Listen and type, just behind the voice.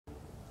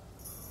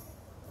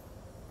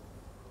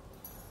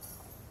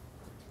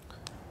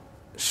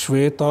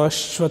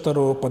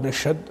Svetaswatara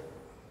Upanishad,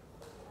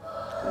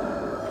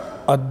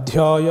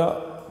 Adhyaya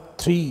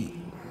 3,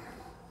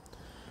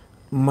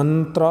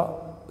 Mantra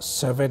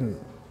 7.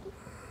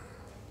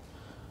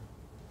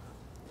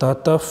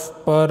 Tatah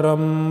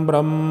param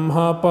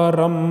brahma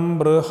param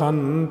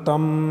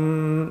brihantam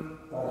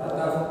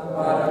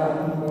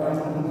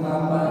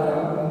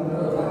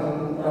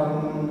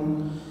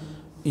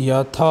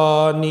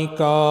yatha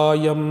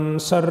nikayam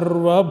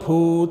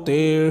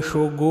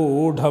sarvabhuteshu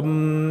gudham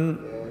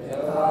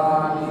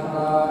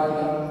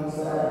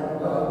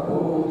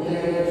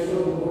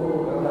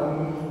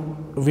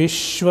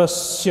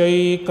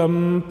vishwasyekam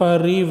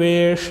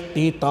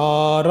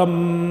pariveshtitaram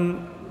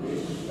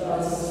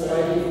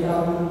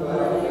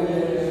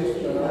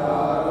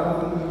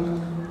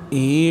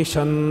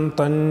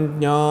ईशन्तं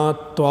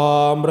ज्ञात्वा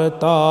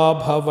मृता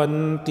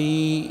भवन्ति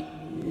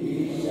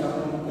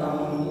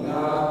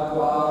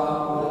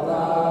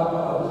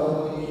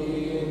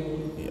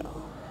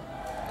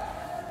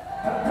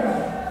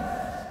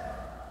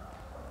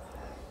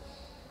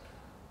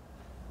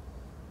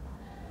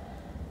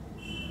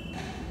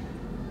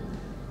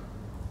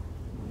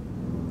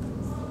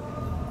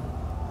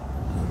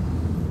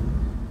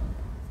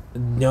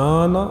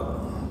Jnana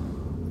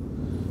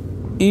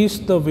is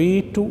the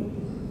way to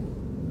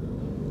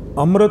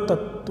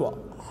Amritatva.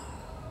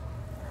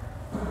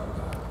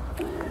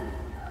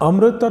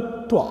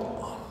 Amritatva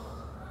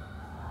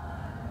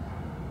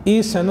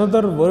is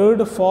another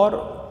word for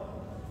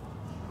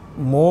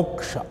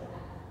moksha.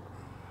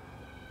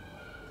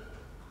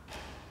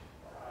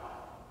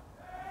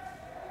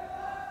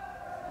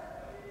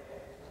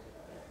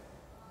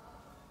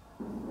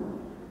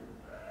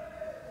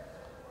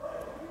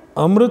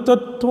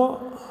 Amritatva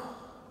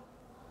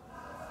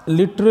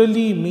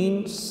literally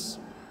means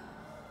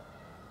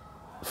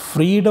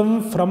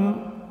freedom from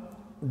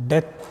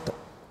death,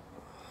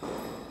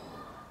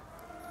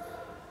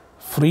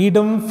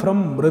 freedom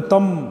from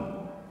mritam.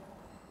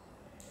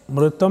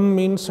 Mritam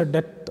means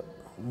death,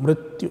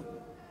 mrityu.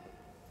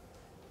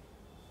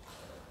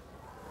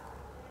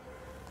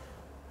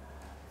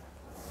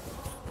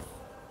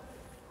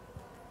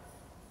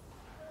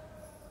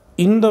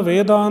 In the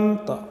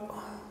Vedanta,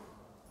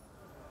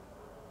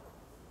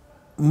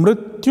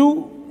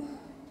 mrityu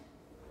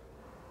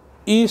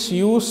is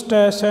used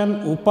as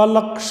an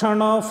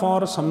upalakshana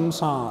for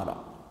samsara.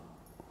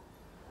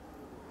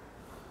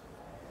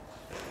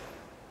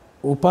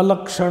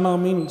 Upalakshana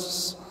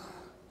means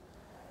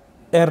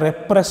a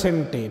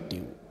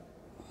representative.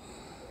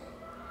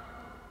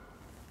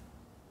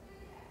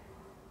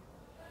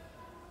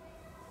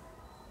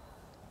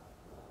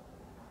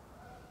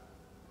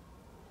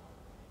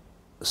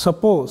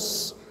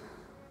 Suppose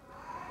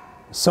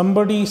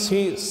somebody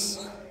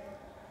says,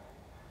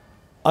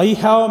 I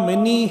have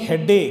many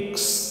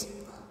headaches.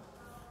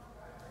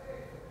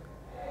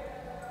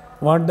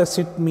 What does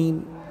it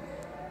mean?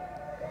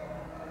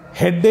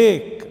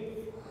 Headache.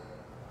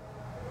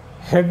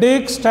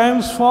 Headache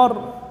stands for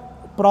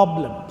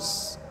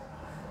problems.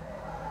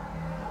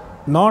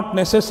 Not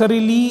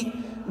necessarily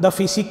the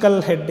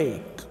physical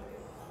headache.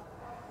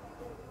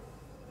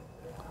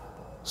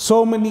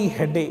 So many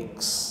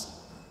headaches.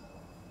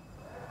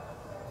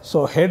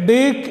 So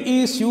headache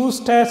is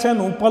used as an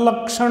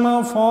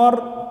upalakshana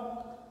for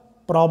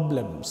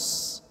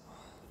problems.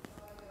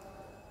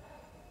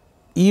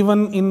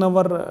 Even in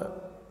our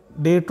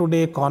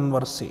day-to-day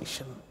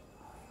conversation.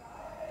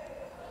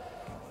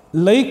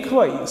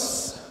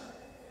 Likewise,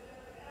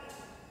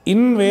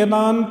 in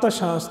Vedanta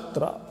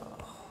Shastra,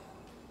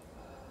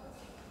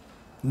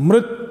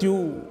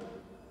 mrityu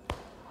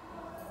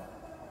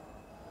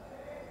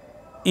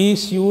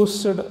is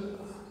used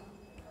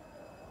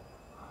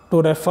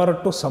to refer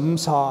to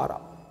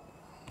samsara.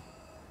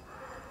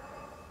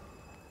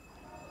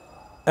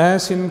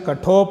 As in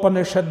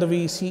Kathopanishad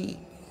we see,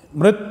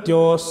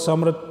 mrityos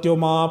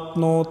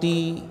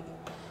samrityumapnoti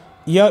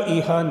ya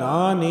iha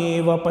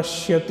naneva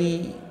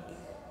pashyati.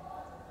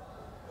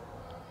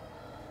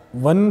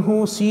 One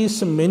who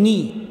sees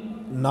many,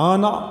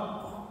 nana,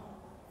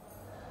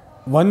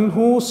 one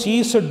who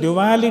sees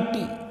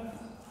duality,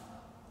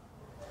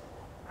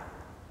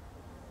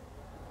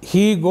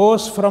 he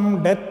goes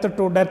from death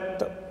to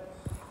death.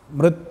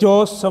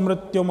 Mrityos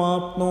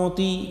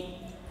samrityumapnoti.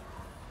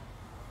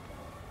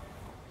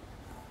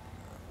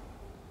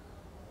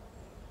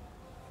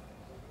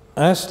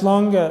 As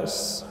long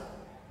as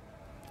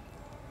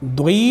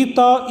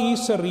Dvaita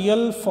is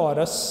real for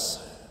us,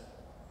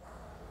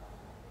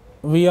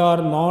 we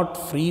are not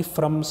free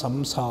from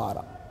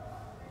samsara.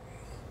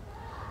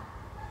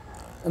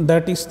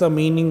 That is the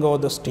meaning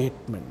of the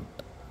statement.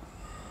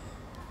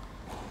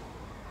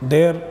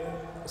 There,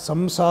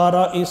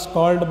 samsara is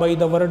called by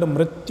the word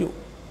mrityu.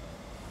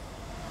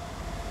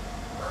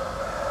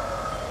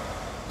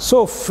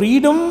 So,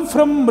 freedom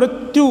from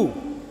mrityu,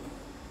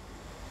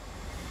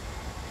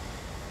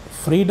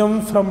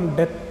 freedom from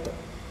death,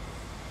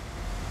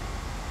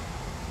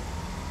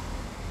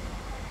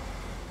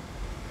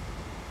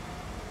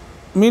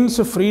 means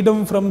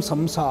freedom from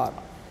samsara.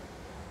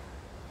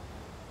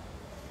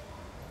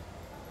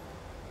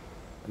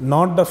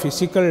 not the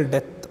physical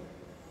death,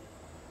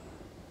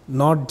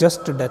 not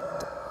just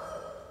death.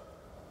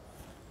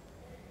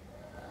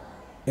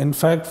 In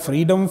fact,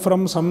 freedom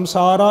from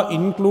samsara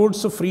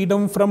includes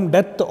freedom from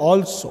death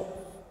also.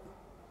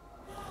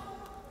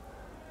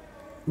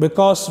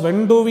 Because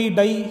when do we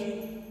die?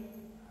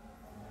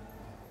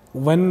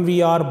 When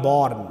we are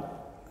born.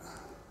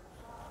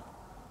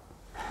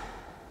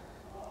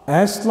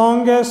 As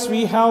long as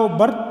we have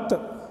birth,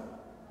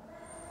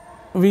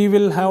 we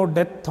will have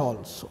death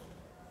also.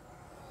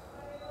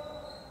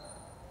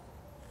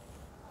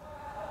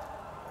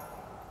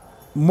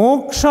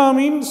 Moksha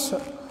means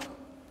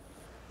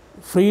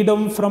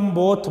freedom from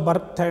both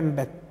birth and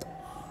death.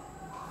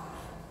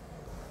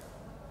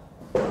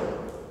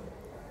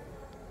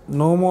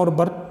 No more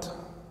birth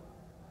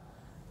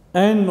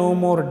and no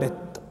more death.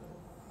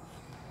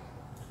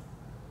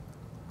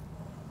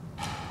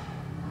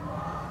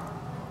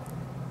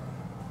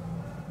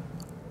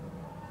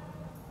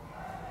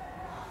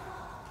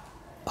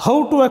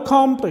 How to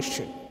accomplish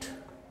it?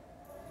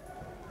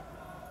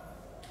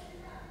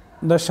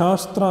 The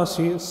Shastra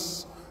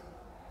says,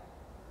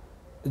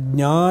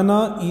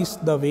 Jnana is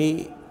the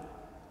way.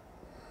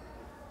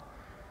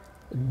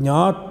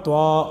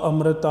 Jnatva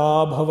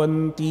amrita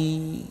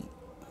bhavanti.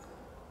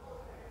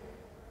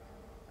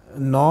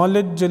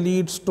 Knowledge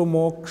leads to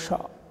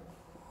moksha.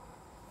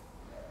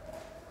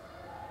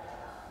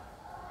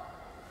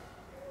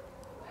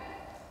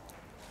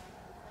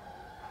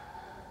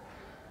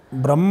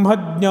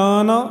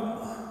 Brahmajnana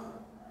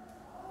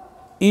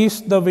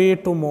is the way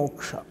to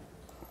moksha.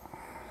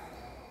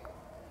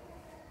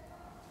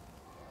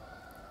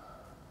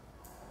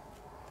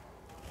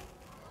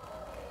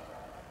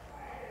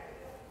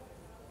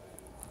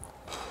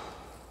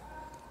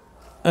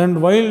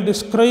 And while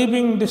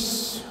describing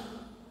this,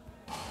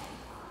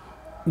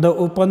 the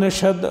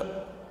Upanishad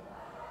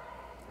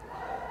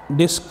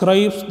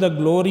describes the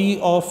glory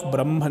of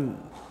Brahman.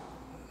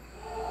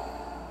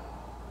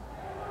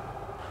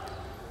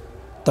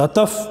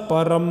 Tataf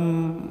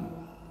param.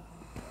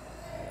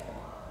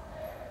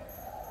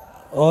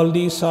 All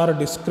these are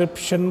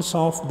descriptions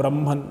of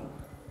Brahman.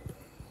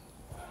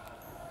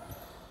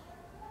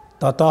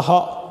 Tataha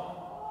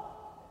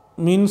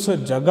means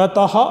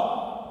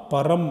jagataha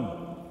param.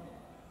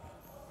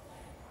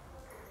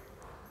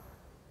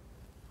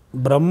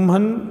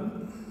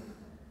 Brahman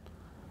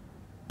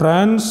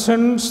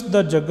transcends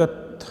the Jagat.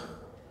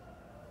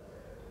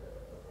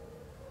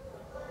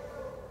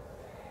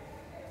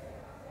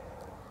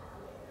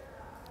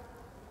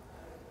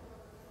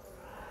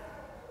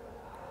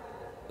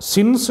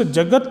 Since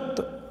Jagat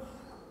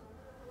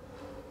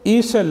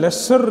is a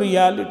lesser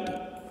reality,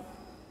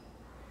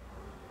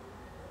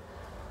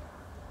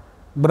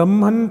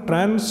 Brahman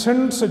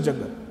transcends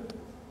Jagat.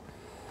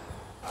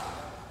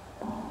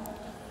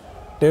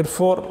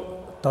 Therefore,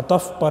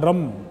 Tataf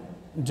param,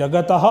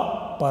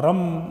 Jagataha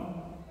param.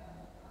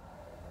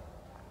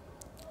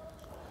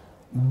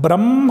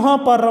 Brahma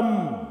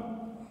param.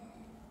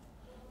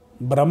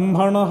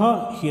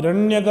 Brahmanaha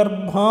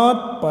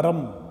hiranyagarbhat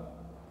param.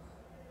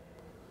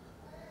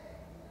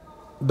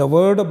 The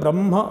word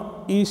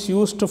Brahma is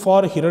used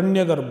for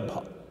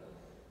Hiranyagarbha.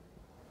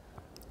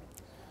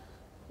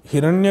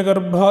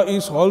 Hiranyagarbha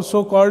is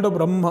also called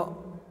Brahma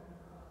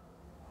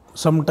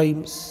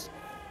sometimes.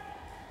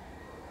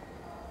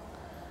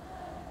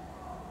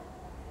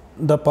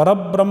 The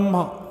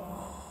Parabrahma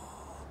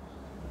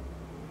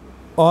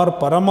or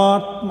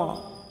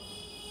Paramatma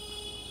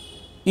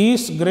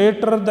is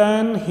greater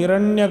than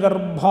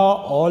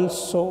Hiranyagarbha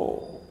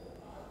also.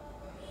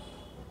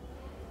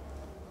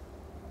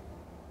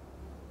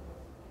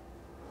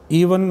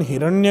 Even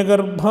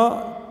Hiranyagarbha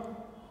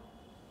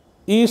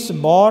is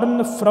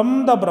born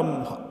from the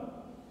Brahma,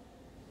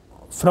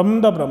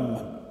 from the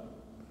Brahman.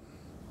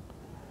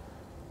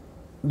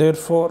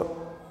 Therefore,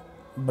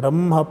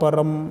 Brahma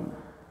param,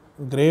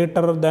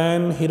 greater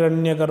than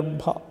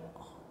Hiranyagarbha,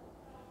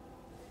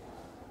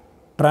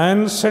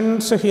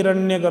 transcends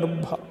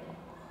Hiranyagarbha.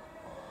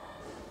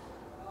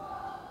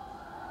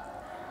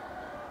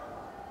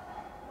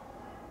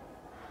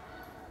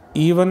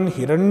 Even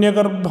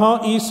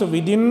Hiranyagarbha is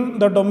within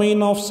the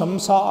domain of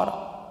samsara.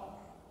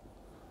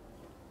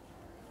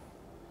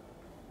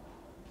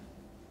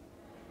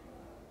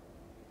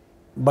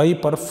 By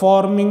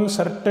performing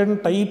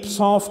certain types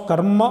of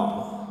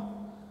karma,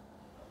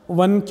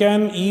 one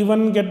can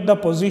even get the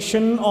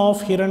position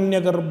of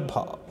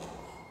Hiranyagarbha.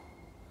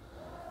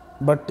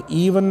 But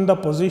even the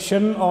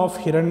position of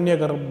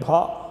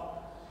Hiranyagarbha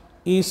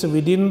is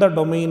within the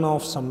domain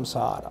of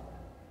samsara.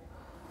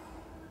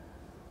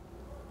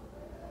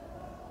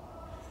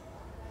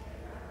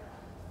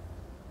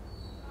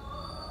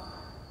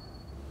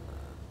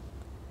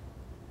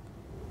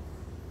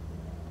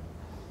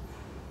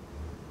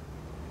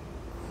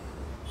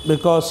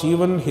 Because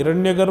even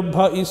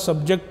Hiranyagarbha is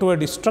subject to a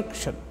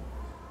destruction,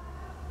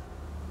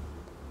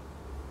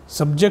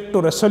 subject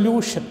to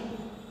resolution.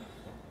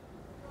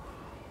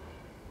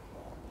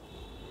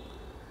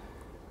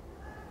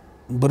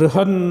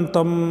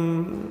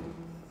 Brihantam,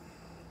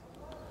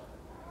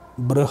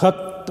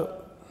 Brihat,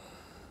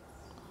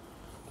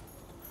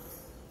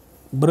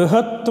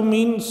 Brihat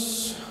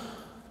means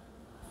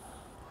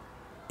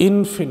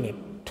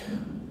infinite,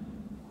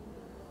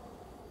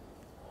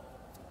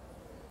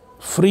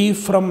 free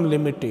from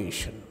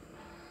limitation.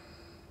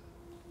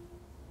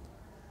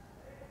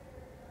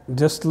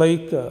 Just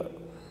like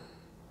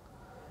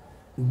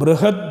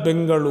Brihat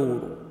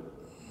Bengaluru.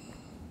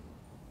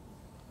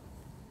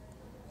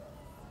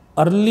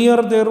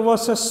 Earlier there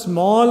was a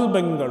small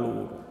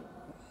Bengaluru,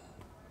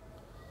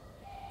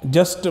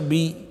 just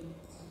B.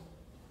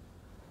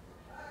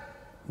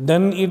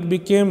 Then it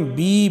became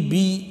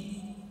BB,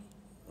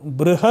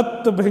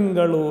 Brihat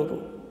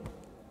Bengaluru.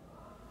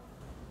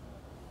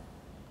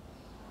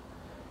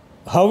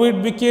 How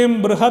it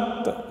became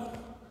Brihat?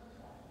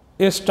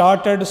 It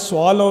started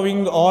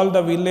swallowing all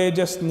the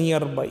villages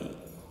nearby.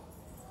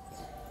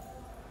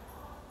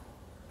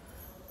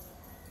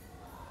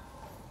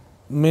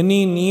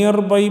 Many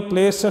nearby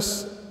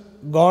places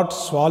got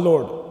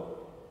swallowed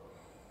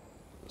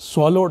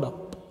up.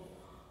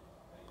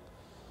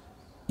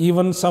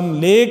 Even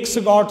some lakes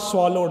got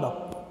swallowed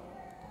up.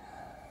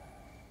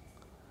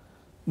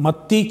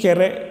 Matti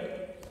Kere,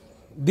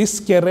 this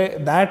Kere,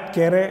 that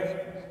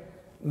Kere,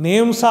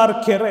 names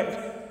are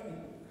Kere,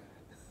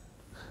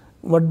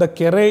 but the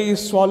Kere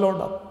is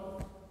swallowed up.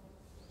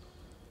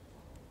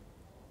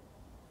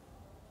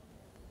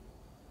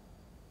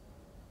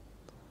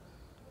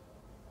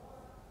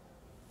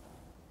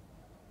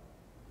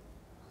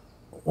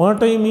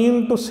 What I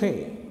mean to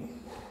say,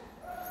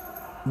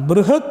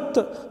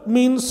 Brihat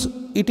means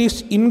it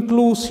is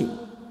inclusive.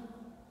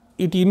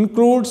 It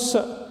includes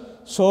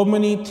so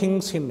many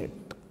things in it.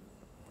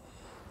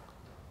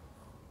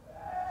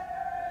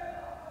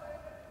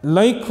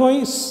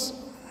 Likewise,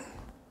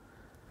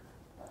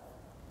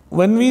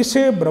 when we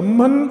say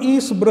Brahman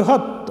is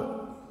Brihat,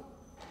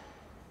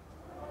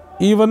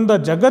 even the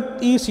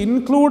Jagat is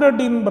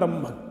included in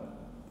Brahman.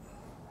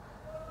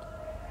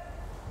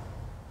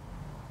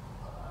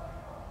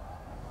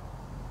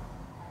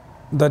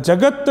 The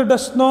Jagat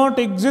does not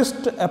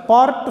exist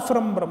apart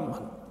from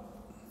Brahman.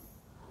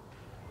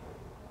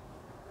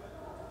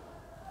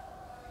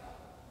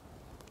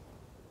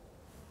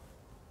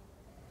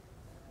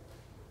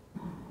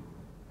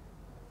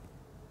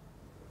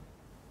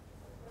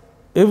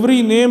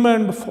 Every name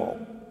and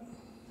form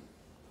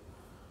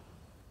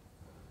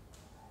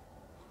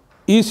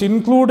is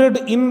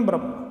included in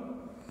Brahman.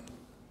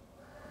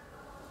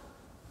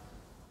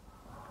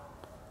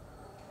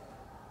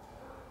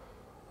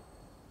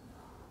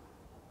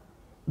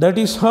 That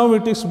is how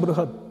it is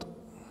Brihat.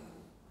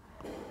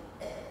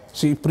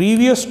 See,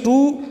 previous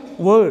two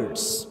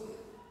words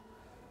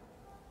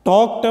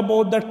talked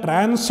about the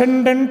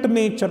transcendent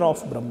nature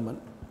of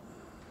Brahman.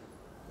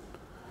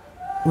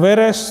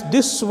 Whereas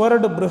this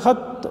word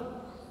Brihat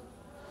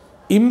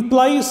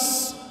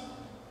implies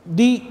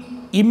the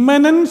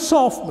immanence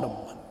of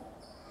Brahman.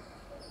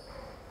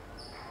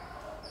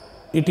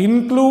 It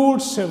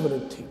includes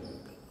everything,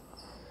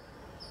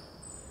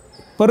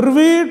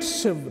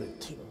 pervades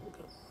everything.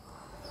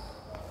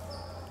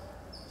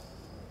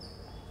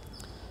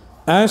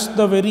 As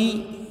the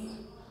very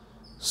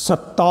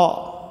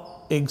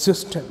Satta,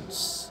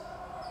 existence.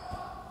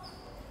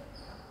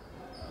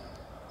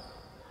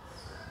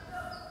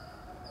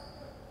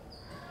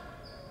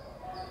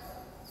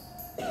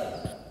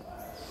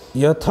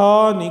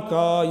 Yatha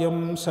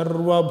nikayam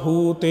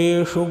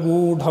sarvabhuteshu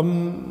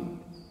gudham.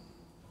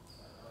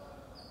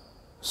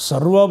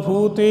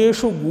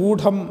 Sarvabhuteshu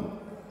gudham.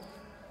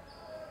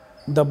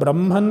 The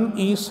Brahman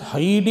is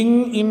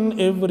hiding in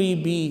every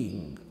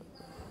being.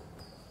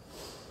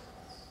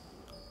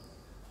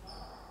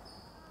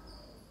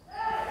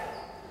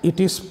 It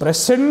is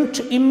present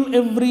in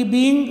every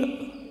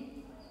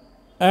being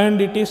and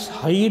it is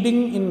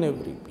hiding in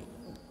every being.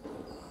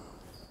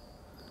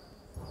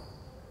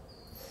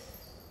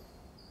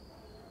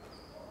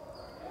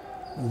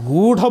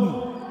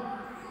 Gudham,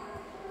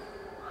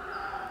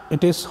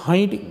 it is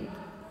hiding.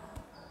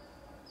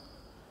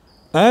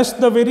 As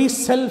the very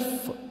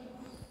self,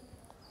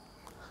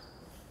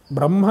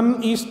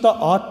 Brahman is the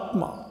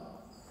Atma,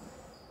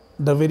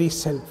 the very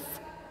self.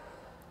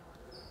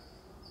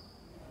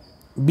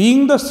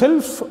 Being the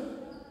self,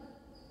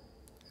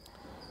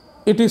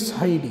 it is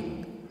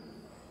hiding.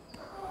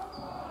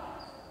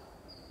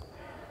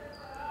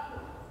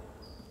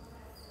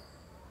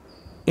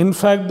 In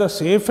fact, the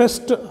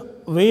safest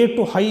way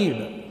to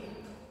hide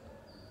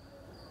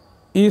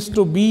is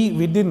to be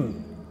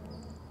within.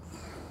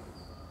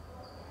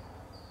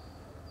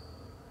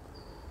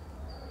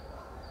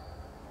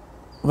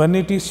 When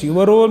it is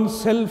your own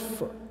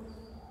self,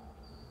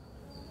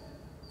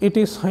 it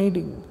is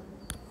hiding.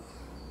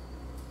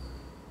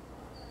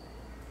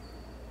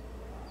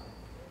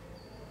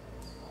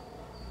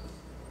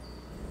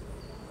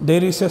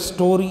 There is a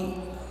story.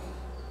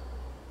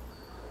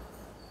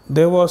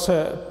 There was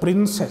a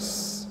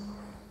princess.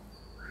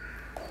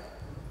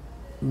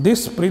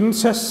 This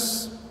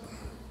princess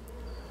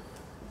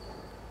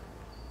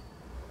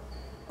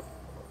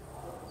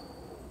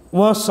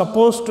was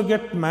supposed to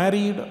get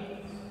married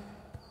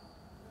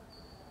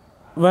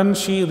when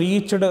she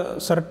reached a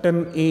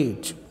certain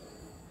age.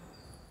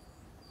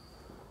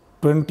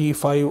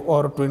 25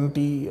 or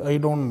 20, I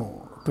don't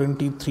know,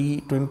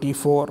 23,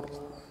 24.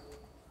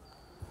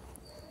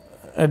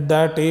 At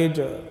that age,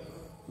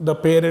 the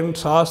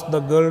parents asked the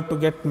girl to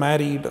get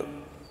married.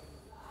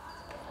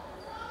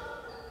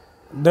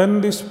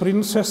 Then this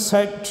princess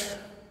said,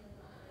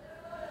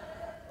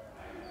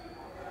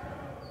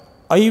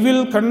 I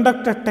will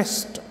conduct a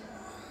test.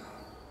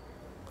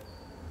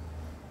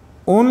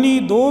 Only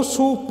those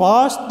who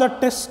pass the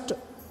test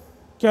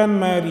can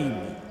marry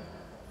me.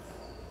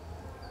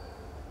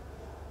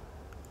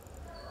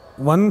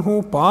 One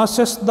who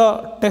passes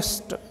the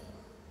test,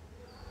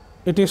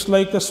 it is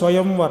like a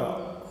Swayamvara.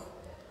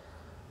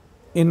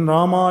 In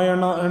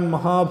Ramayana and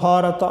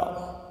Mahabharata,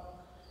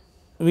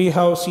 we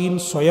have seen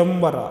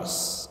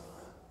Swayamvaras.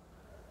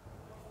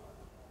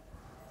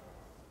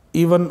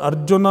 Even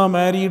Arjuna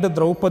married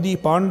Draupadi,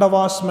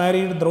 Pandavas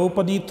married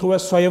Draupadi through a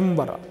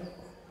Swayamvara.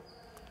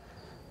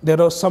 There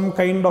was some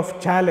kind of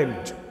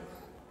challenge.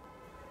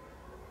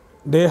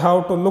 They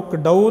have to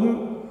look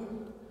down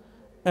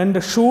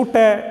and shoot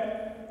a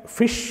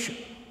fish,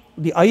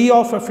 the eye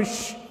of a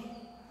fish,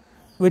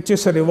 which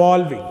is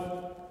revolving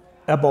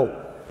above.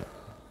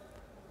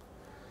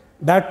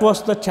 That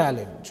was the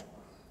challenge.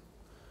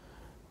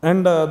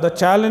 And the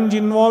challenge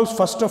involves,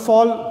 first of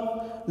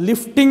all,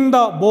 lifting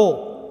the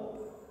bow.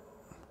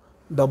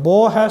 The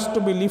bow has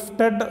to be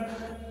lifted,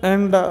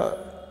 and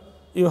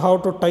you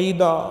have to tie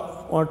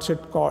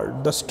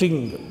the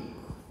string.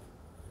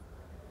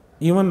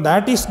 Even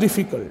that is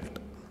difficult.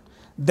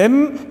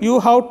 Then you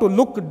have to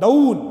look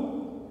down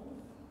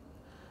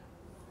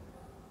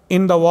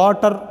in the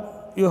water.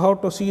 You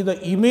have to see the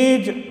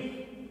image,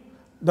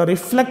 the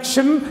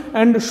reflection,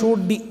 and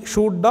shoot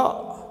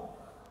the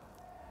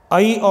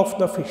eye of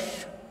the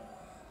fish,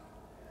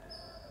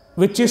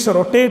 which is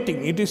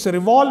rotating. It is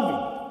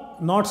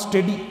revolving, not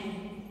steady.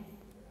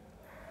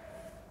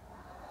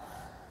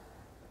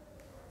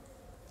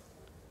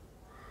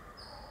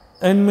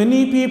 And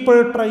many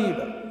people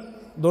tried.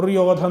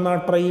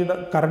 Duryodhana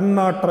tried,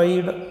 Karna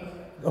tried.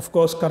 Of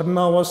course,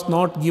 Karna was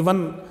not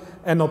given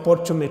an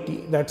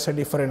opportunity. That's a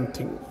different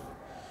thing.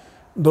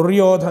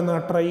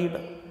 Duryodhana tried.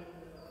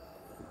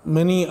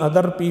 Many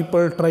other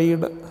people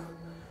tried.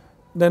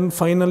 Then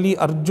finally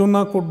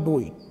Arjuna could do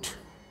it.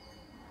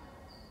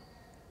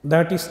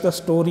 That is the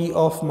story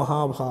of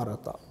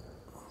Mahabharata.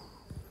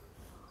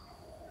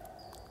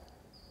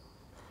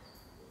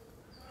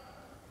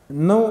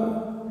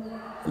 Now,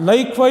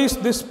 likewise,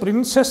 this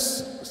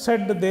princess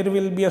said there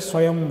will be a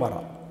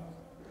Swayamvara.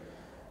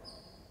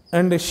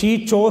 And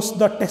she chose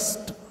the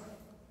test.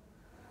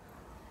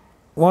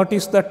 What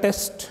is the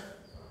test?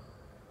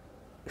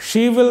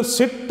 She will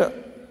sit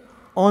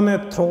on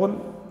a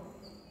throne,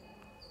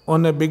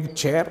 on a big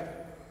chair.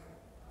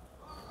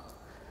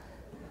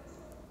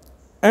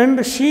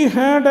 And she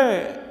had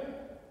a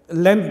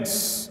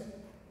lens.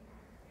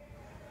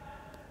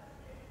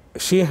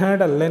 She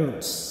had a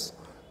lens.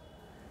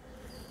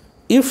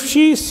 If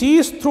she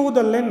sees through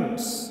the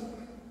lens,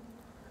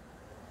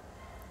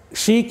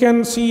 she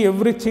can see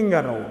everything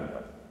around.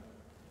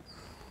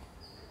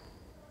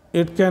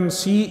 It can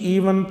see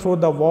even through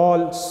the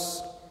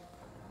walls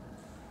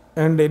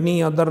and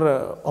any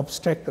other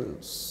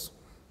obstacles.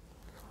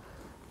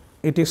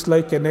 It is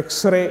like an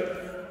X-ray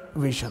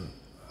vision.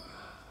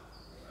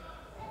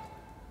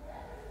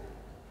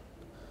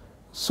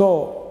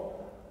 So,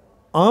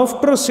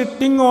 after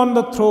sitting on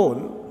the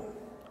throne,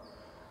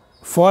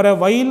 for a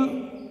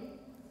while,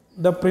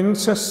 the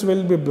princess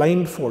will be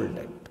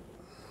blindfolded.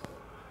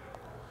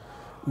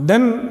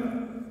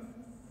 Then,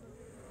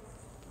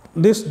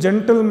 this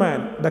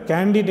gentleman, the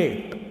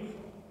candidate,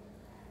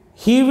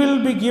 he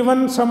will be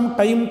given some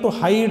time to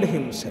hide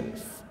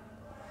himself.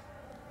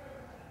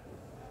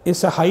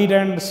 It's a hide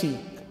and seek.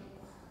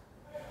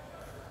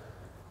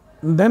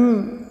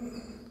 Then,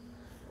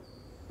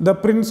 the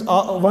prince,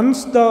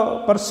 once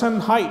the person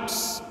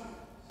hides,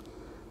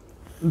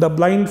 the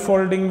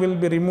blindfolding will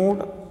be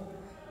removed,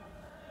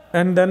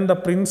 and then the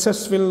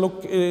princess will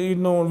look,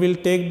 will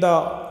take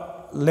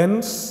the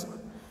lens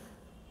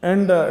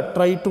and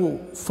try to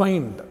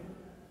find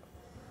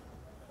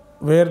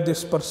where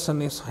this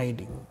person is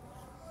hiding.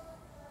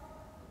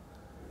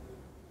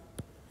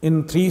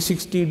 In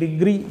 360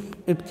 degree,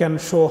 it can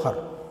show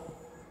her.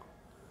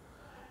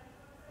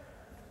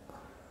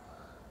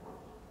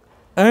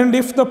 And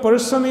if the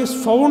person is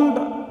found,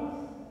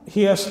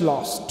 he has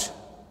lost.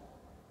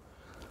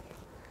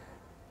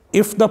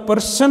 If the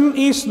person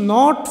is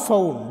not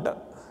found,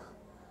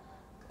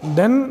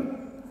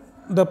 then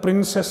the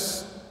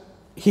princess,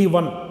 he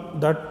won,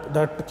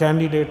 that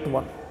candidate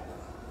won.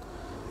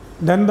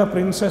 Then the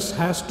princess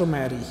has to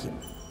marry him.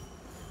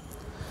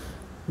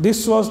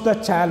 This was the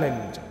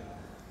challenge.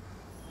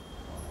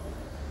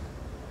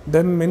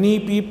 Then many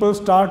people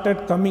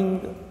started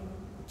coming,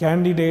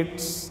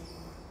 candidates.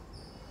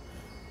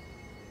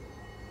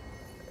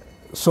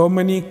 So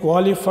many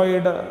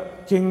qualified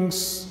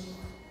kings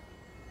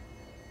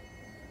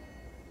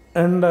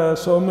and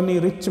so many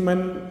rich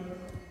men,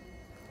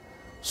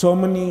 so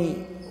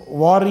many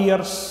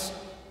warriors.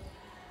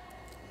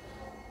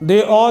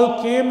 They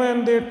all came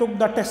and they took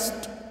the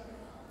test.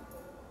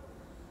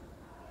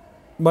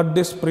 But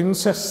this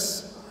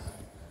princess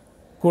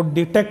could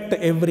detect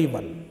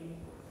everyone.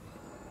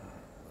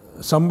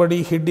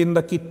 Somebody hid in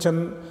the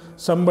kitchen,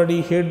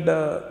 somebody hid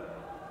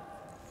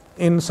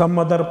in some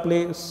other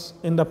place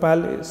in the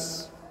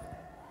palace.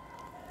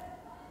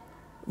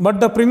 But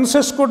the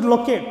princess could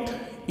locate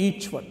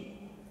each one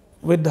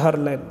with her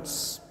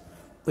lens,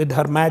 with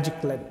her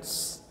magic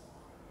lens.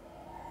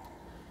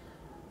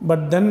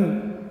 But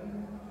then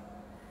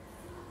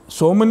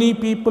so many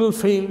people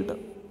failed.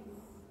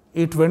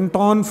 It went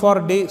on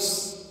for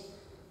days.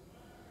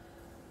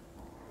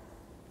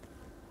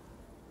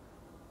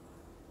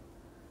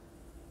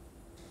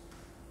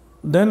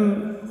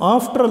 Then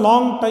after a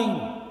long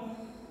time,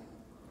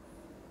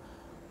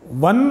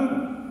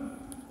 one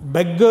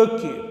beggar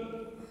came,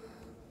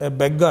 a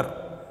beggar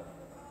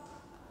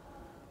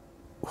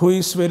who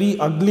is very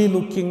ugly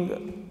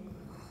looking,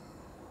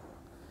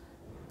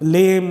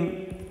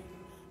 lame,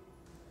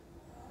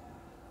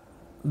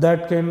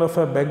 that kind of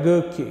a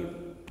beggar came.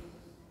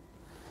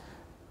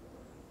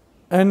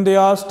 And they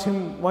asked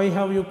him, why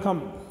have you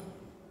come?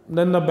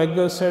 Then the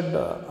beggar said,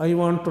 I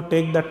want to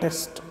take the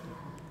test.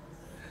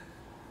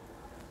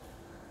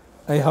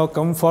 I have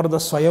come for the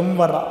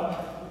Swayamvara.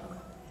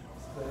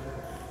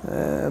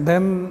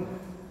 Then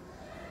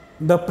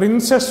the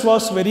princess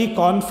was very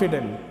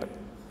confident.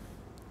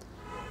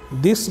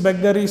 This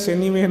beggar is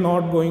anyway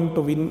not going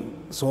to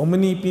win. So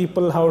many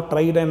people have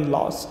tried and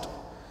lost.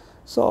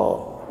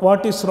 So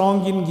what is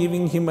wrong in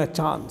giving him a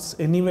chance?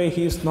 Anyway,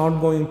 he is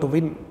not going to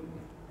win.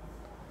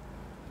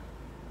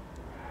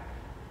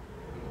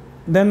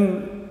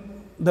 Then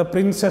the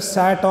princess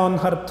sat on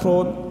her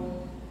throne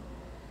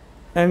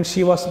and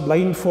she was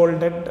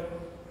blindfolded.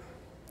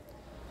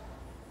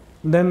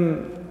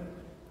 Then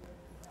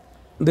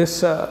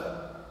this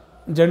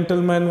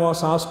gentleman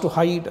was asked to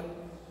hide.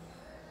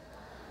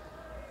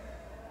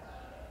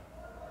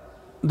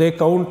 They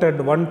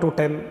counted 1 to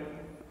 10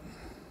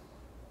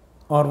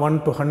 or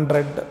 1 to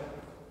 100,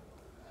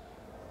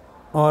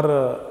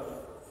 or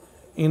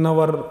in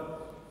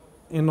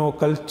our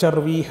culture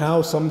we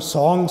have some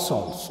songs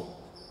also.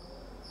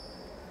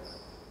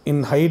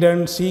 In hide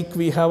and seek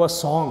we have a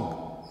song.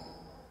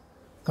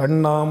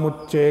 Kanna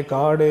mucche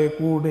kaade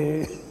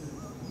kude.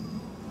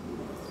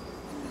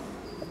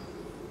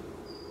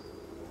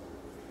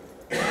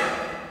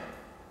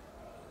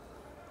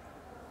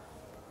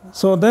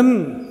 So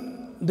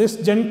then this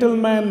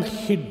gentleman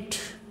hid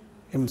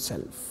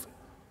himself.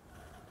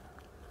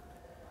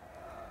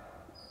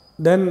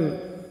 Then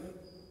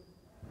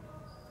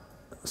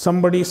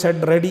somebody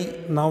said, ready,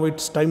 now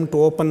it's time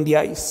to open the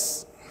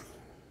eyes.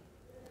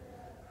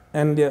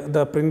 And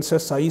the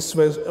princess' eyes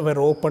were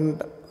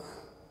opened.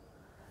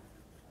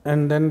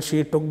 And then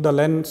she took the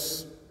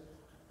lens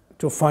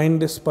to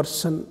find this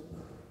person.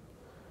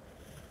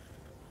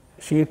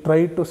 She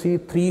tried to see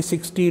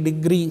 360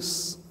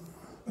 degrees.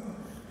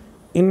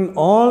 In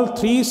all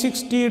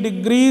 360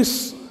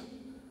 degrees,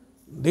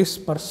 this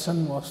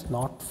person was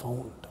not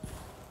found.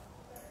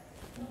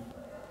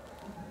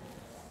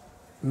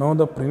 Now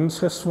the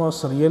princess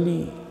was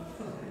really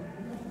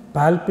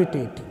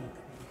palpitating.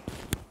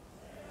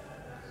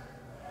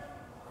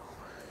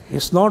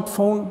 Is not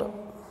found.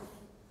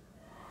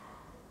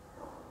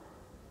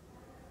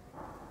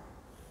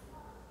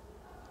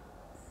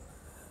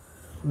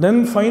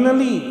 Then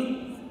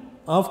finally,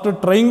 after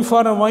trying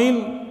for a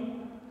while,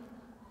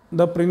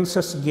 the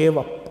princess gave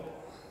up.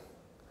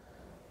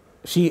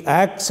 She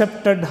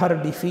accepted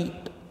her defeat.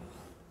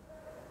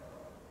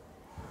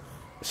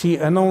 She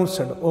announced,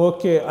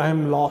 okay, I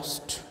am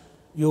lost.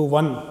 You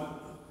won.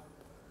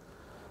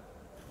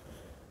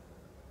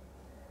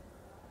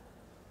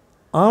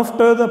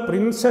 After the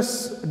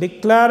princess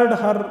declared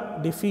her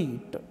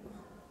defeat,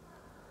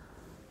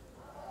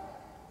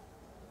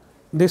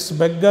 this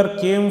beggar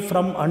came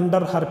from under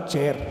her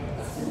chair.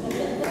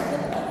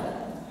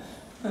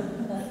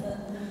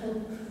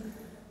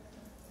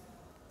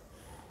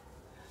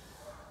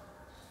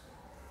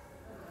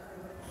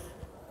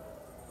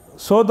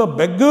 So the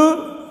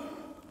beggar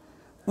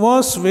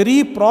was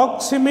very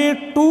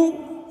proximate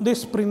to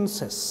this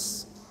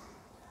princess,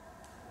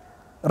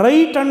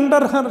 right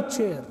under her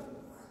chair.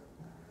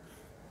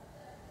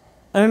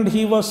 And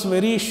he was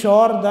very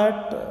sure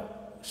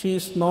that she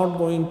is not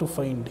going to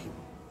find him.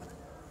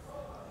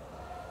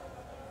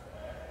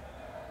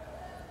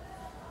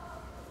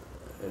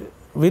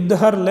 With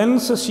her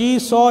lens, she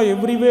saw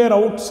everywhere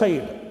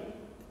outside,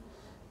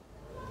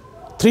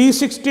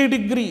 360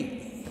 degree.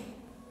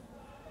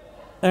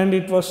 And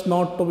it was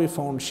not to be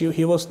found.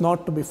 He was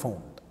not to be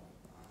found.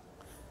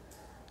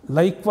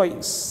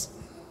 Likewise,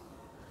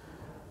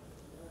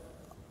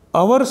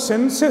 our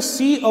senses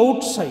see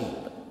outside.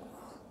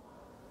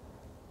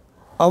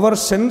 Our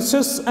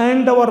senses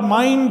and our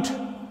mind,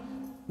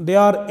 they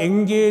are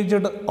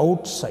engaged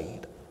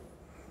outside.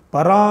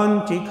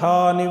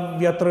 Paranchikha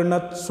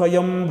nivyatrinat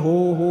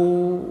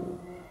swayambhuhu.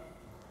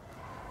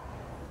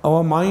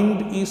 Our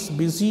mind is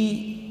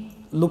busy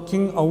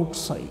looking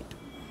outside.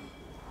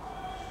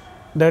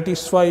 That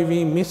is why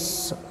we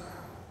miss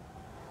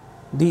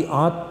the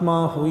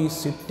Atma who is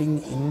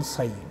sitting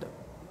inside,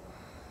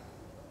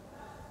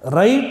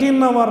 right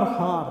in our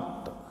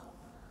heart,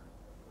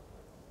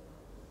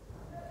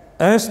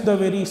 as the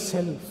very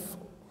self.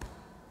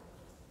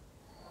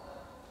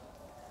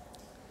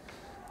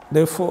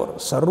 Therefore,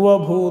 Sarva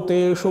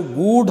Bhuteshu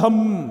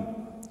Gudham,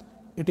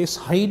 it is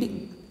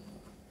hiding.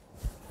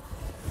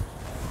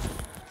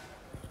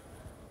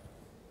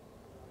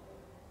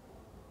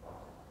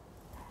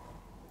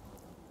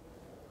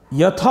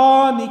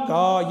 Yatha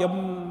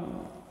Nikayam,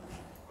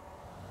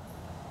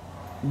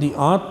 the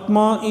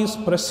Atma is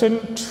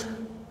present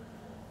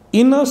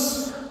in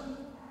us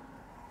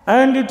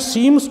and it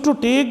seems to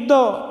take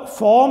the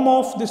form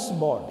of this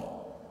body.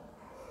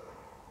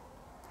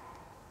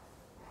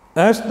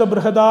 As the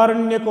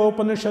Brihadaranyaka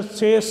Upanishad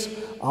says,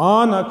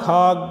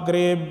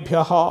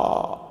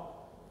 Anakhagrebhyaha.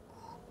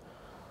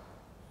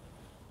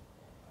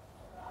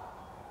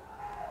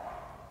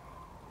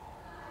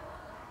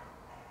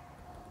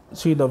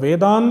 See, the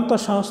Vedanta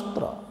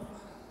Shastra.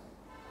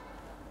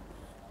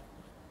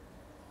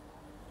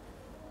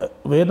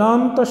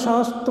 Vedanta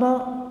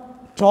Shastra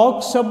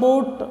talks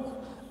about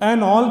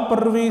an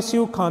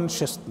all-pervasive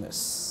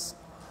consciousness.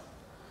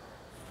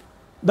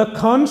 The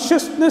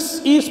consciousness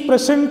is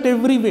present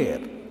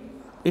everywhere.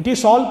 It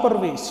is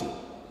all-pervasive.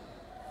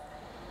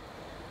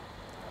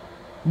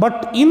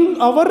 But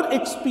in our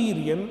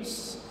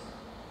experience,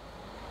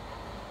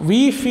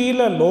 we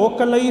feel a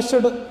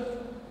localized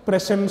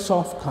presence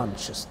of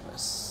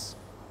consciousness.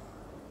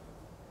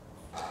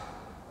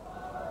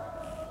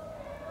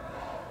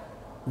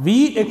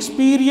 We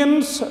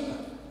experience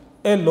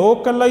a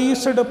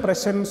localized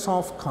presence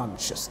of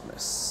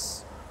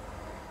consciousness.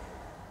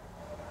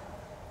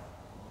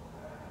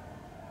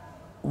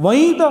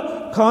 Why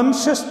the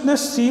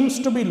consciousness seems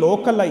to be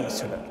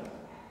localized?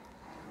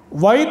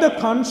 Why the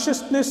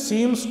consciousness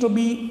seems to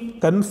be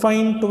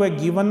confined to a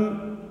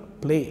given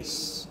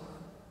place?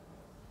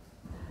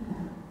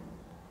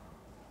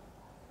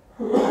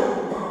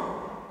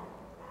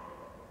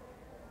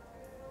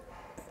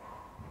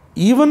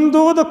 Even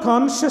though the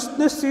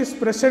consciousness is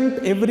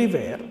present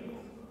everywhere,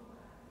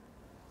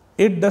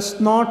 it does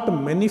not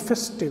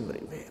manifest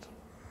everywhere.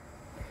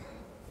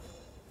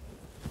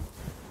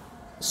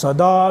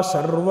 Sada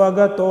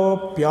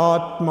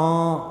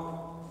sarvagatopyatma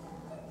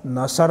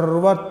na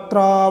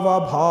sarvatra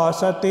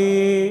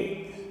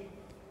bhasate.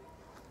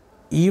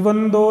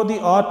 Even though the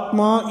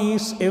Atma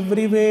is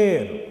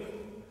everywhere,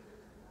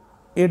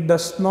 it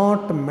does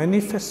not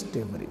manifest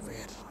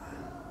everywhere.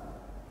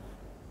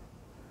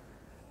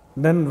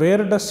 Then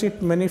where does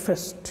it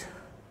manifest?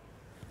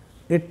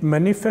 It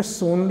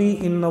manifests only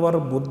in our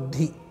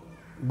buddhi.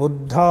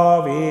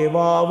 Buddha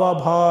vevava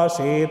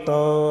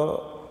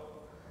bhaseta.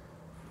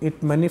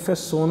 It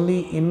manifests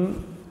only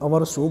in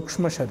our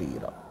sukshma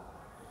sharira,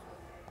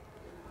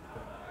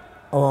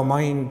 our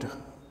mind,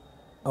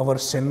 our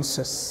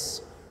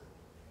senses.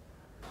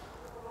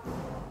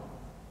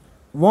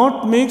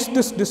 What makes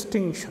this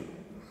distinction?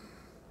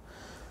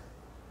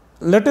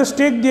 Let us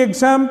take the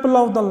example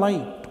of the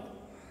light.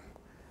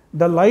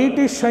 The light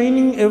is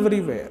shining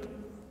everywhere.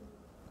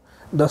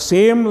 The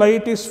same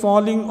light is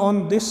falling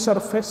on this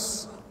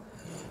surface,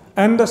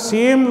 and the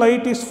same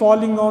light is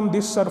falling on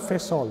this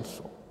surface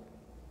also.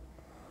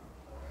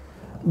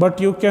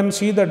 But you can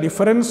see the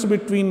difference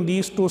between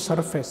these two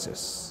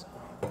surfaces.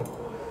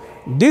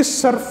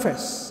 This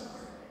surface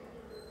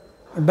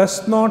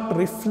does not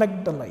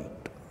reflect the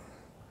light,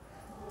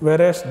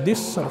 whereas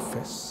this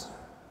surface,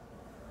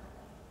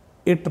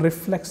 it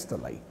reflects the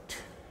light.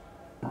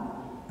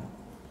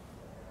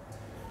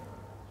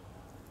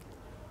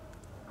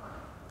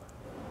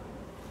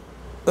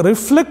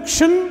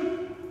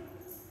 Reflection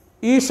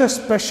is a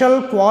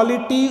special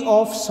quality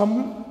of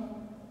some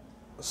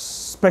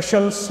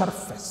special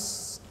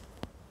surface.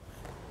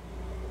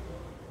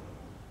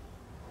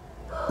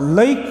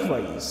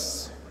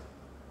 Likewise,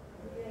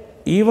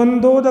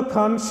 even though the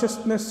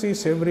consciousness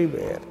is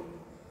everywhere,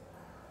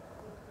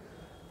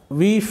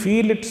 we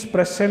feel its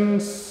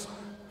presence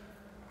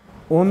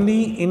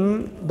only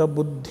in the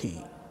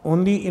buddhi,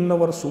 only in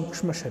our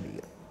sukshma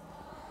sharira.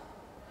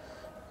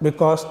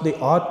 Because the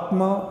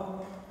Atma,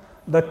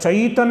 the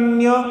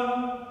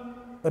Chaitanya,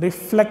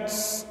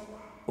 reflects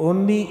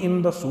only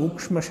in the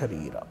sukshma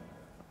sharira.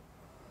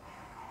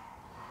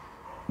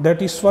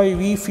 That is why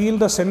we feel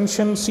the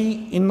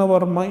sentiency in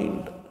our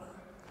mind,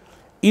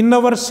 in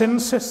our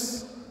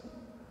senses.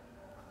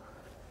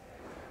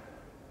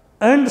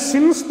 And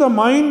since the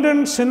mind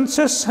and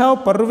senses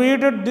have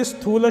pervaded this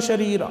sthula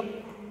sharira,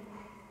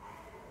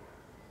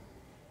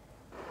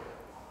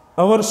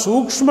 our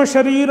sukshma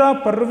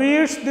sharira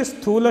pervades this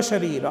sthula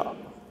sharira.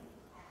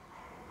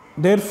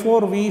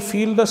 Therefore, we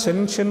feel the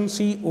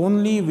sentiency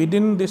only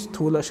within this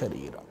sthula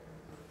sharira,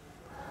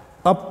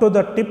 up to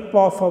the tip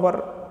of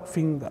our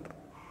finger.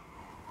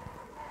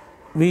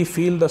 We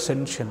feel the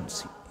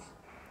sentiency.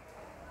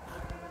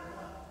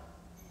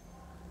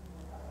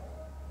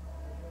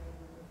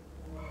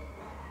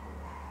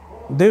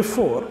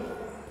 Therefore,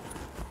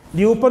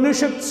 the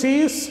Upanishad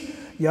says,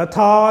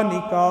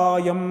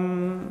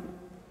 Yathanikayam.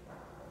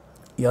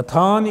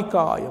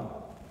 Yathanikayam.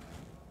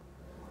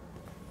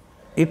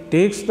 It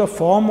takes the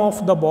form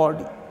of the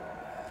body,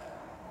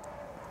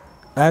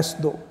 as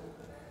though.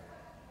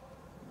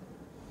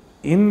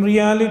 In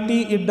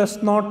reality, it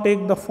does not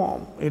take the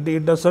form.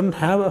 It doesn't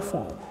have a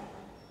form.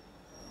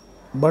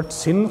 But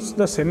since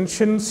the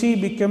sentiency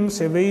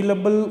becomes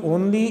available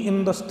only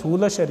in the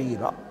sthula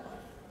sharira,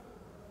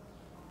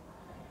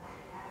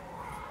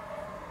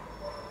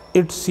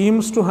 it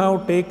seems to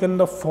have taken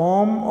the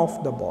form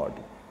of the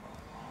body.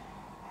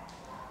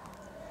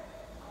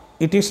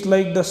 It is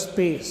like the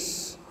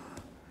space.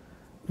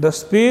 The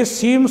space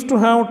seems to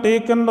have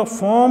taken the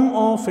form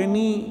of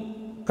any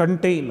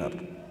container.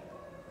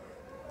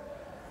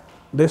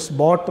 This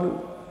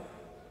bottle,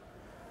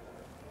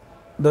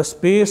 the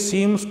space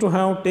seems to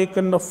have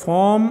taken the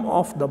form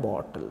of the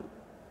bottle.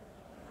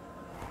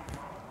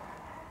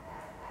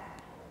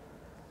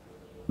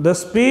 The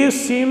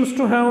space seems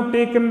to have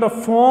taken the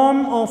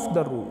form of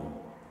the room.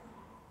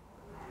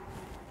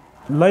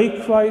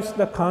 Likewise,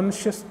 the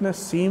consciousness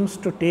seems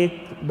to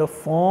take the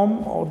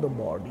form of the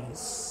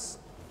bodies.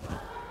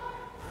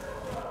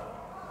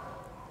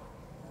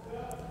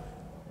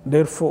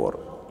 Therefore,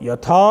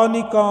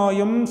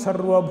 Yathanikayam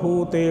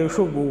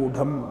sarvabhuteshu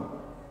gudham.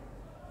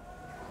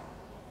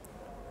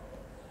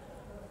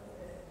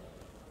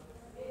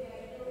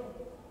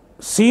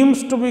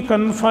 Seems to be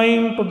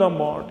confined to the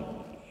body.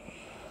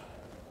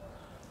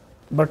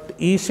 But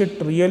is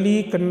it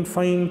really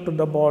confined to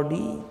the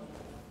body?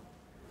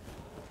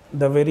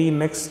 The very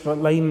next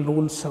line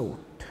rules out.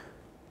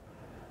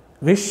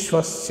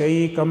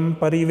 Vishwasyaikam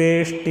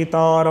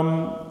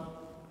pariveshtitaram.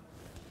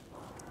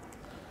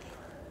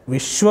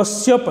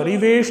 Vishwasya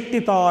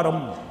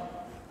pariveshtitaram.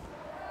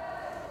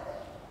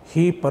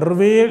 He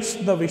pervades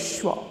the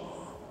Vishwa.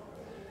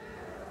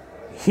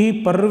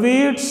 He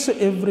pervades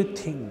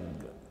everything.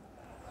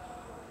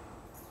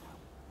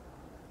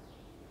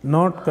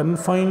 Not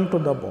confined to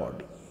the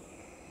body.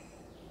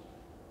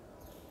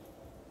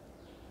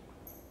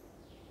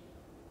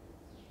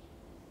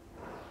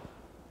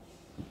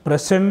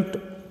 Present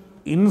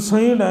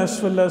inside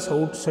as well as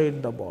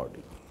outside the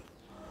body.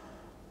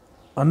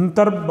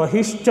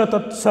 Antarbahishcha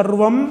tat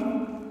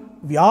sarvam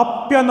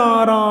vyapya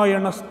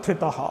narayana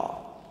sthitaha.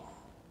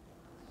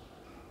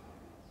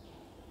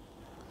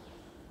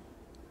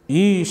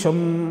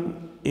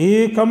 Isham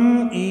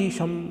ekam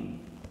isham.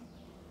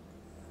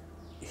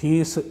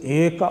 He is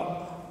Eka,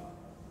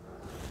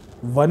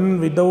 one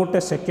without a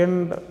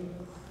second.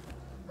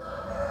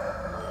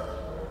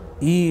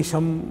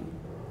 Isham,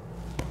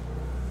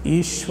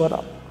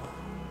 Ishvara.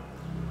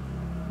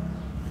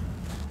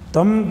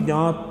 Tam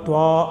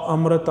jnatva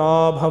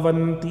amrita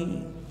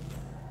bhavanti.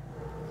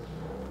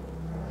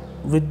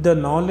 With the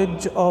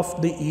knowledge of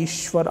the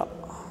Ishvara,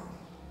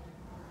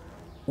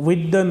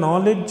 with the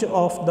knowledge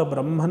of the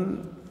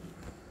Brahman,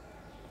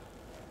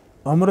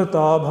 amrita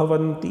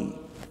bhavanti.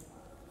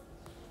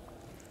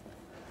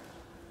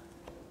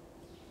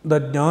 The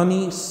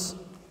jnanis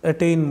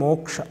attain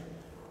moksha.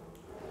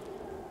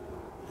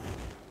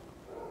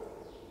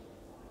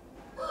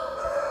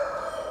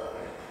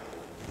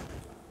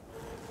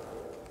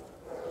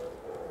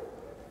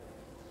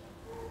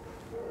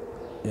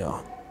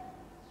 Yeah.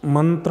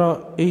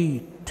 Mantra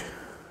 8.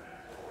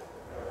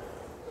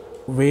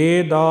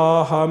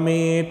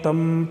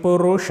 Vedahametam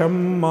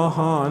purusham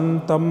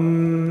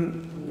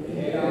mahantam.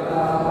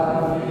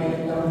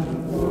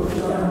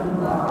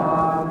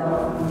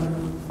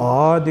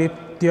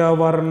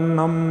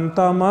 Adityavarnam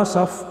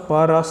tamasah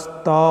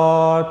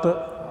parastat.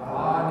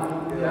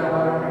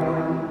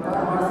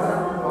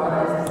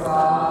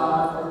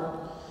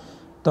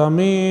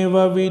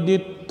 Tameva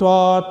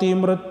vidittvati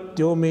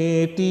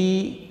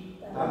mrityumeti.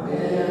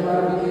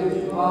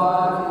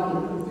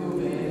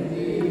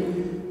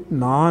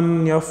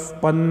 Nanyah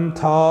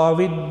pantha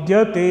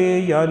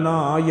vidyate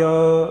yanaya.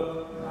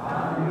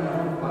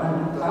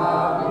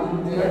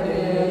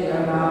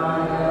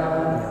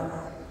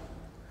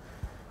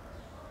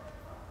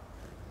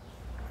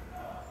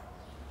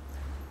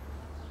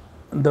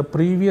 The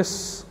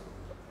previous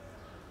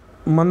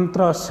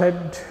mantra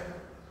said,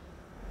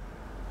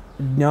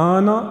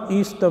 Jnana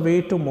is the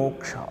way to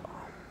moksha.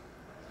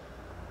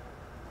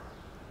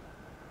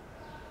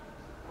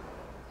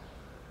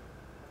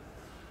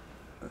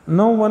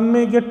 Now one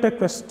may get a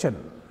question.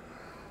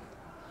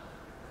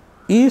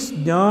 Is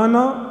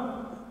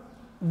Jnana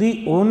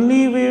the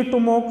only way to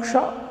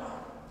moksha?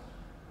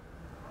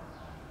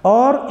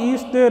 Or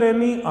is there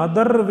any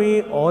other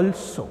way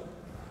also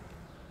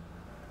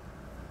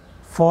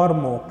for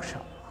moksha?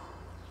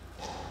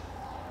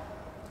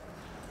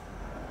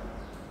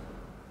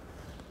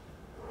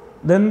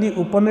 Then the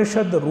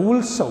Upanishad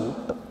rules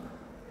out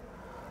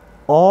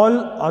all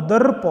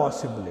other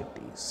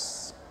possibilities.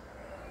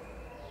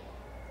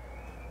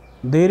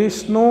 There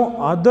is no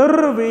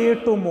other way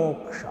to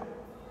moksha.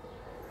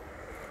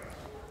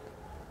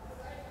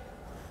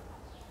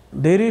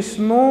 There is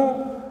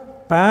no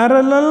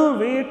parallel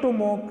way to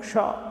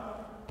moksha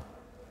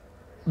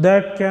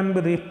that can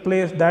be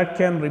replaced, that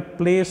can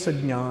replace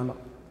jnana.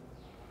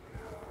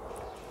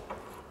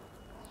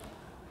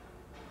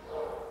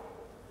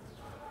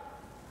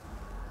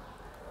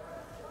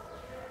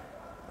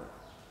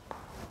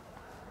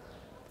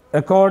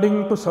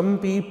 According to some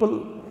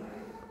people,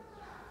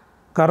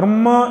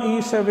 karma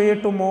is a way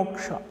to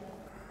moksha.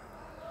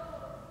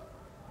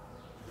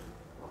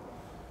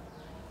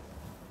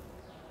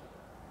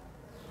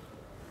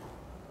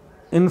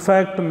 In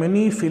fact,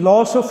 many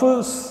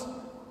philosophers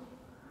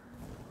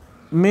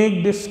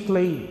make this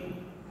claim.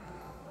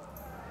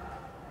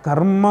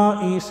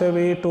 Karma is a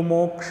way to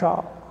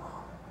moksha.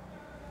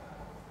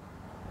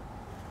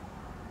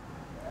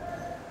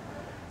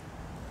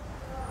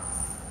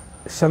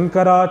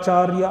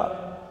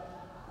 Shankaracharya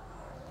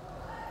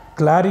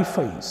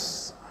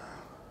clarifies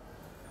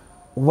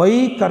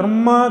why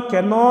karma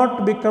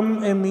cannot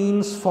become a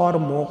means for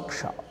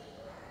moksha.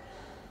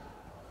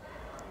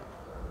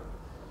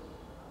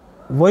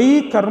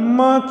 Why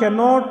karma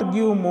cannot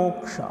give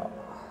moksha?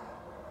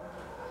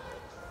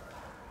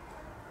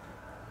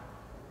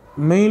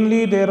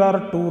 Mainly there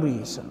are two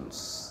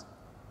reasons.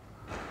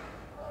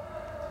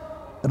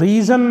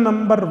 Reason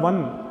number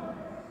one,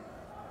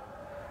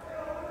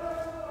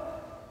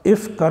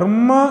 if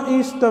karma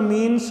is the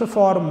means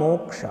for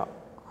moksha,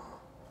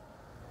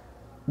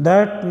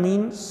 that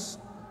means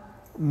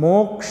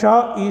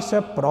moksha is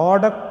a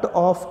product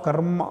of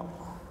karma.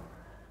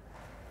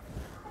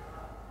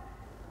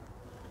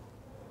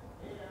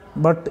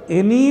 But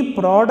any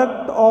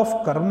product of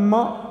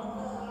karma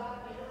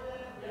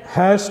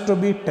has to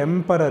be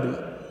temporary.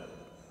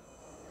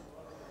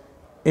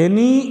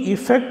 Any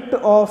effect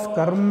of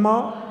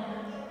karma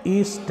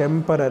is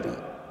temporary.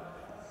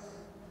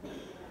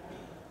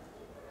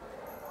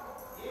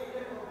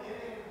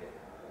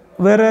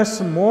 Whereas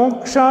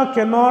moksha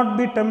cannot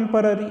be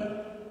temporary.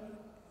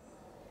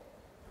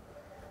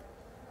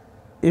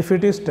 If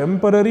it is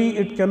temporary,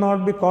 it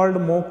cannot be called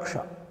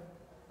moksha.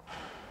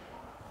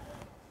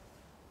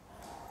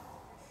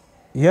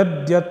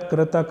 Yad yat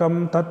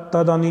kritakam tat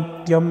tad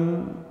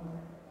anityam.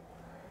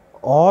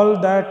 All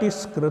that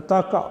is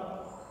kritaka.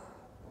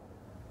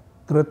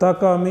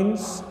 Kritaka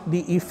means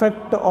the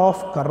effect of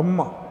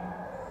karma.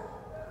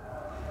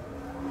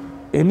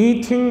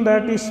 Anything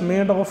that is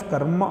made of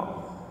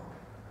karma,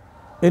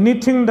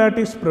 anything that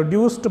is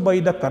produced by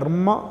the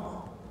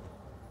karma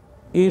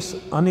is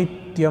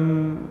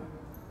anityam,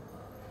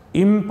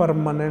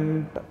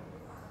 impermanent,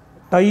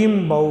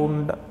 time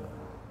bound.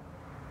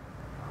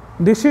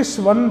 This is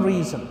one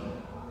reason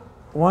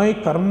why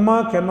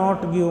karma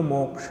cannot give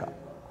moksha.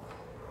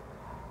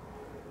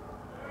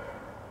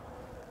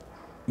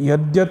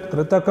 Yadyat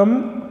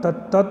kritakam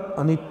tat tat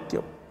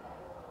anityam.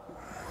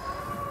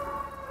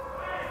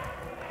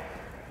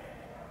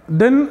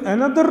 Then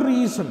another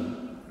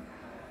reason,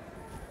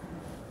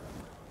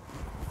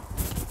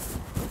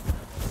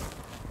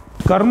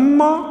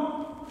 karma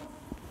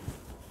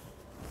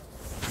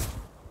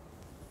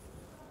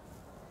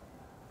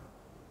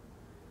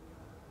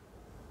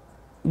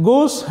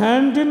goes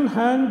hand in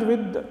hand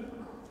with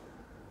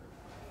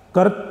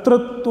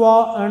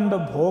kartrutva and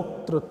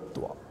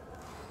bhoktrutva,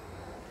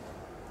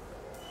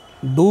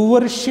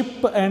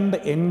 doership and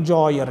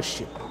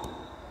enjoyership.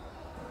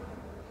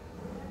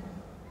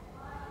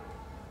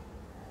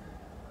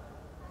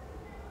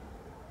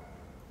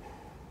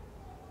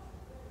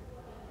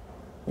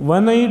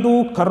 When I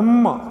do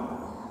karma,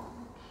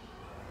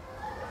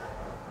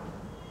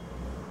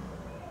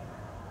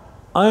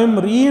 I am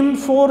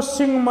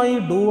reinforcing my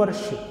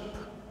doership.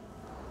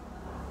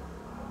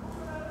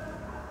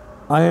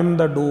 I am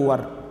the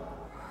doer.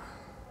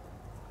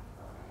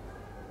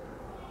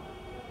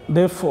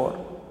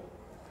 Therefore,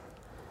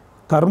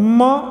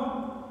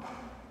 karma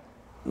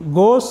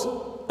goes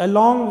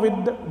along with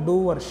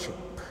doership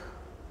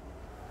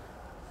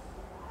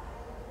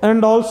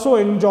and also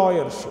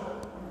enjoyership,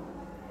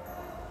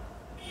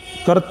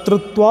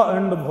 kartrutva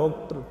and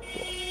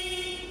bhoktrutva.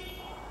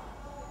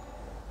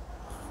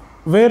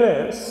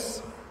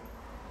 Whereas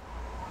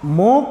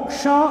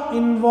moksha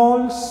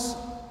involves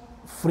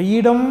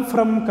freedom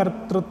from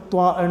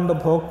kartrutva and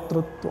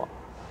bhoktrutva.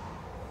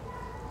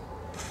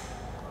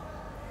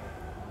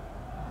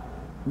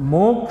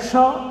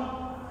 Moksha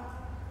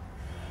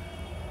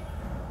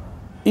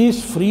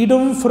is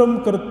freedom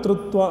from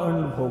kartrutva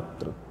and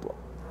bhoktrutva.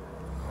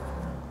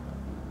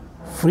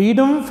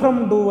 Freedom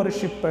from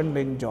doership and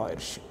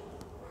enjoyership.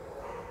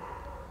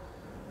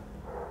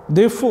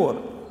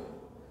 Therefore,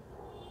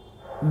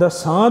 the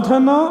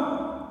sadhana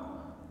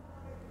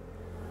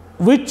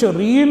which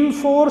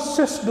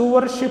reinforces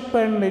doership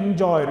and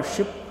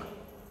enjoyership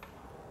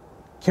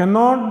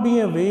cannot be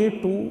a way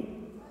to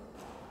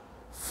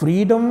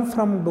freedom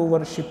from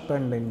doership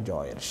and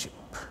enjoyership.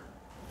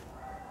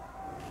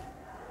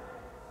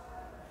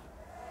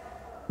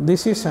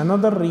 This is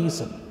another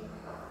reason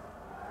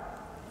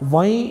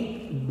why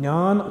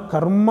jnana,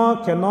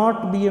 karma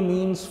cannot be a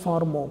means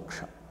for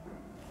moksha.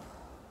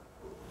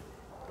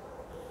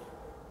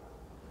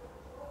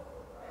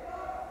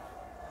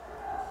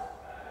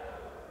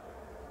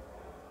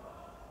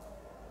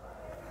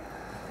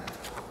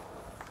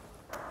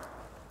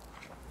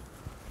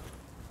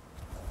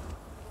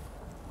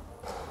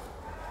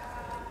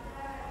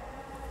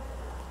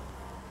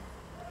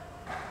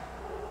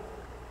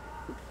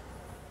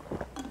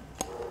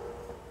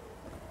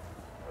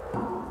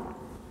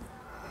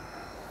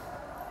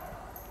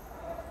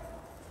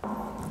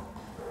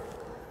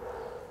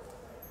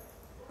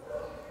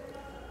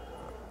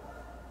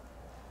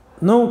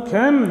 Now,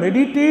 can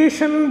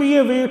meditation be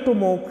a way to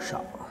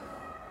moksha?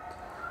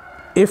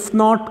 If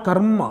not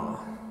karma,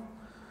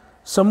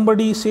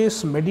 somebody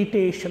says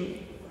meditation.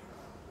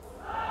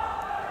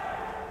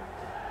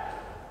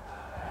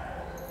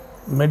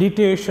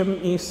 Meditation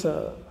is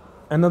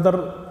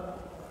another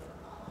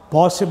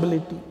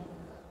possibility.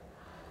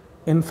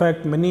 In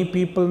fact, many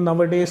people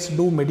nowadays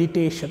do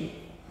meditation.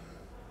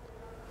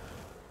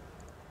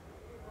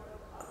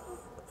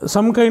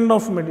 Some kind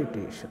of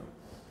meditation.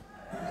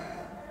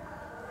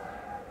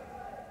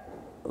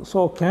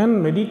 So,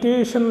 can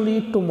meditation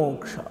lead to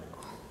moksha?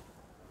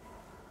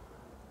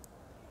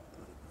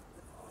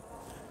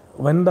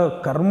 When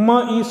the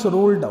karma is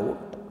ruled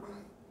out,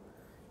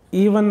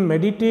 even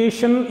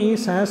meditation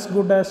is as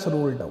good as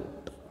ruled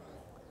out.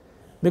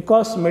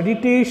 Because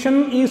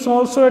meditation is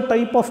also a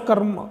type of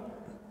karma.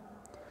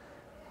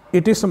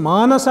 It is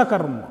manasa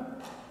karma.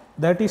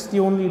 That is the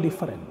only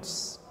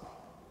difference.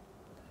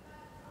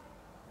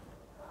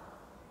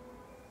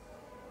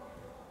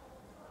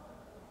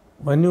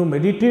 When you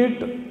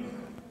meditate,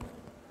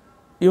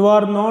 you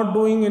are not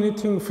doing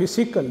anything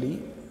physically,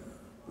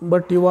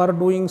 but you are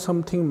doing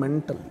something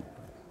mentally.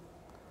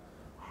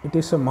 It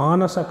is a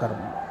manasa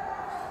karma.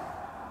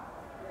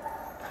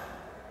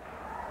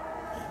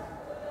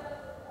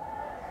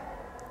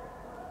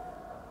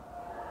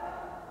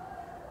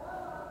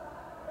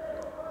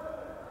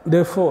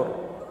 Therefore,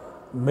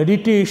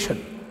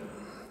 meditation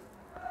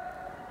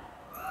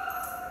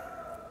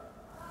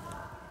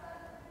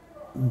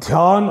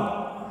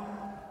dhyana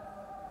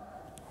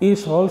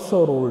is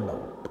also ruled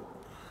out.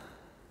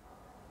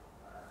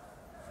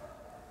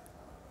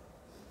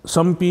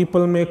 Some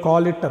people may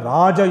call it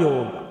Raja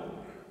Yoga.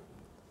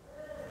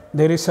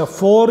 There is a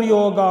 4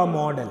 yoga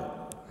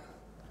model: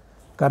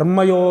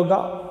 Karma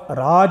Yoga,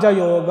 Raja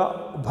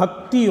Yoga,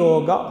 Bhakti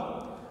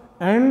Yoga,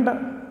 and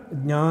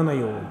Jnana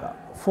Yoga.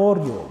 4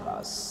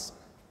 yogas.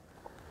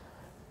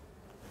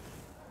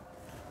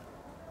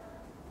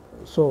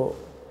 So,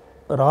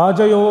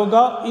 Raja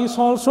Yoga is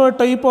also a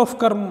type of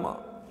karma.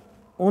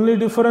 Only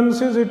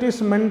difference is it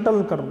is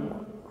mental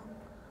karma.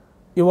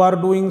 You are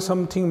doing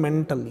something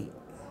mentally.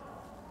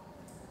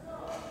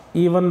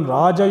 Even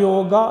Raja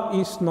Yoga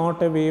is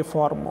not a way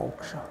for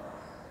moksha.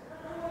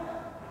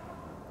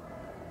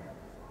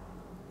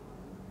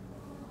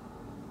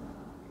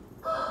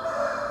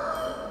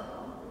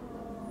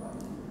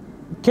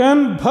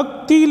 Can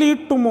bhakti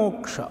lead to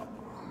moksha?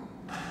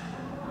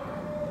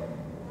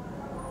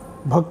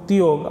 Bhakti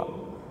yoga.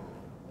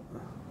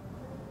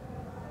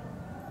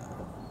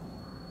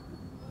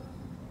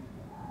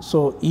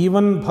 So,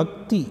 even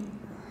bhakti,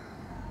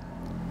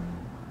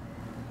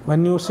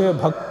 when you say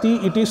bhakti,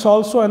 it is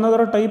also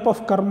another type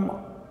of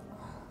karma.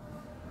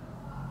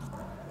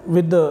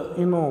 With the,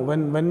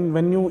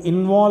 when you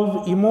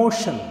involve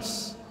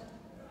emotions,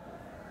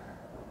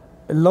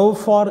 love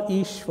for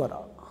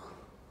Ishvara,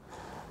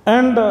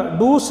 and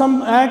do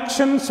some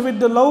actions with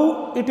the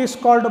love, it is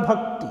called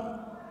bhakti.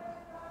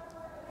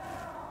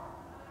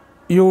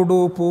 You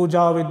do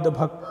puja with the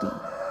bhakti.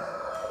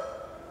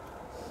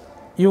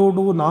 You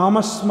do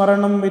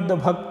namasmaranam with the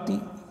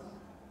bhakti.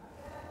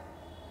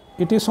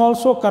 It is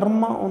also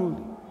karma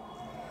only.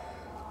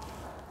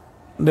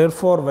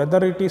 Therefore,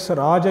 whether it is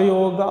Raja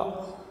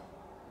Yoga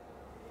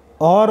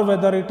or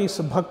whether it is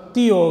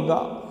Bhakti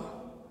Yoga,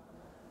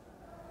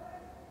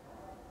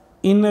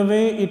 in a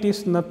way it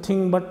is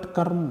nothing but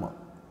karma.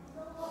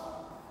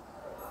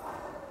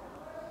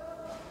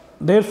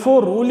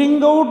 Therefore,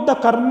 ruling out the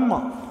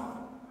karma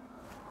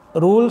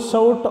rules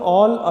out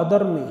all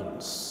other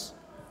means.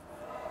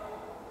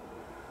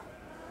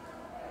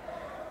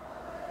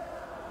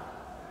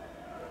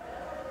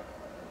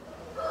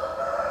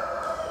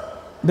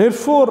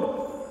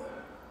 Therefore,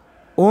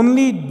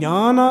 only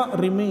jnana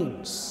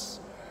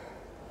remains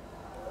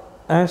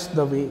as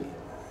the way.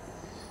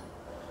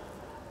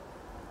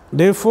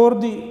 Therefore,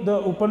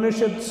 the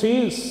Upanishad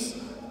says,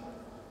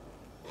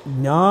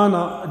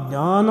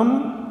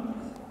 jnanam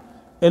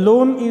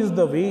alone is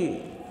the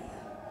way.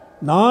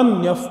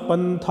 Nanyaf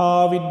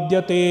pantha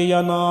vidyate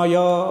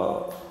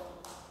yanaya.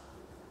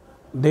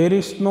 There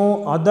is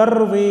no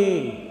other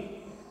way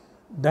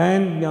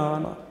than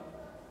jnana.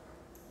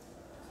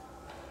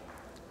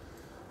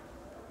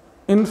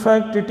 In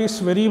fact, it is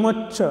very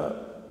much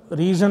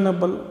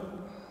reasonable,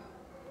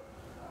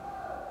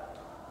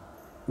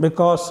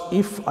 because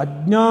if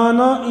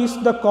ajnana is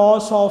the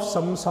cause of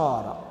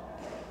samsara,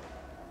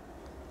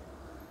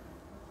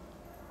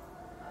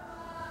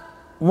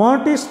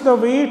 what is the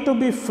way to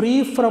be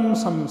free from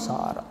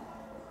samsara?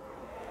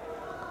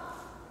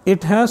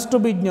 It has to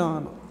be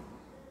jnana,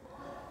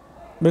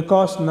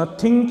 because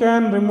nothing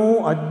can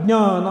remove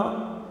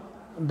ajnana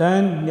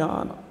than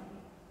jnana.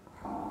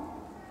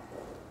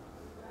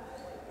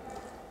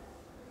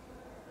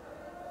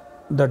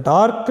 The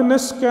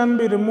darkness can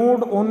be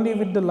removed only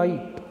with the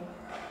light.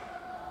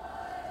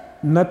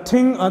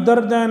 Nothing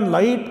other than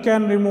light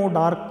can remove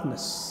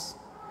darkness.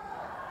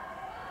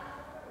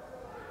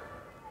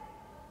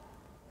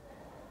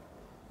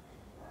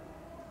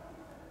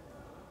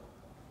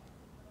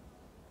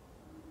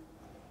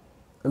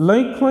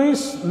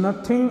 Likewise,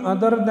 nothing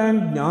other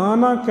than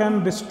jnana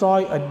can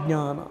destroy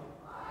ajnana.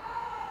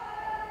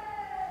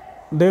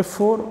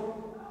 Therefore,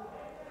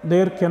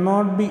 there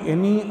cannot be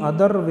any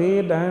other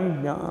way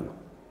than jnana.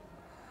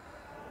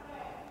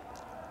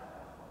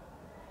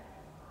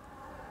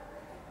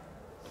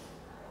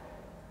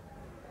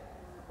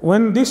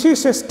 When this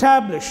is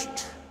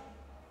established,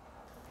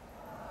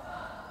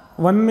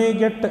 one may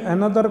get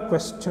another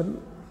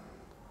question.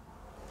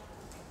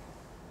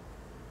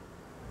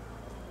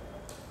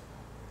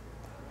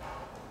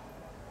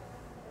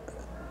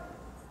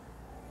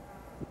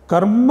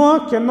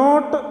 Karma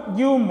cannot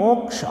give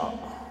moksha,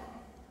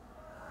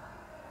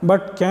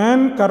 but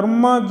can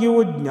karma give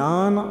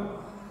jnana?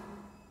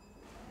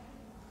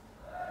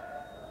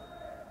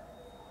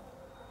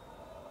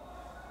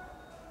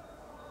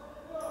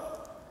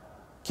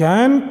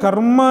 Can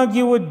karma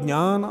give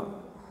jnana?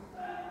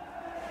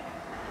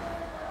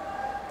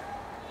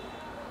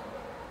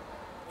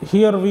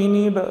 Here we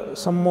need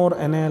some more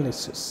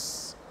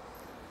analysis.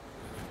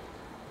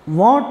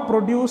 What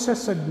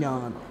produces a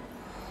jnana?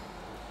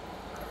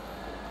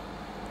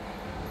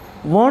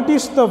 What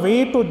is the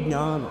way to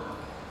jnana?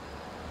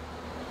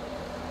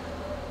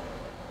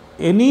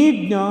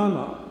 Any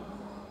jnana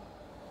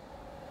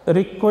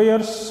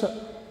requires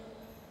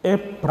a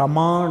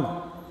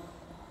pramana,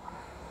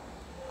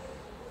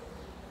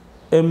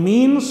 a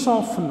means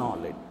of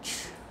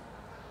knowledge,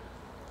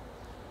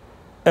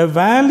 a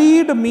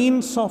valid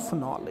means of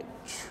knowledge.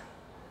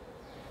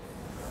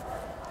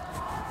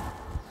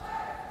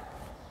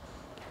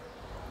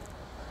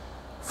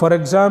 For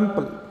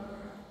example,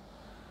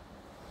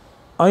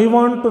 I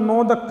want to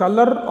know the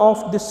color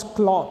of this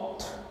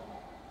cloth.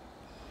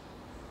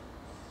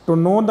 To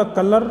know the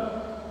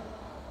color,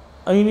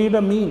 I need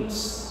a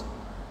means,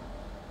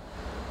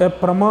 a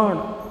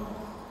pramana.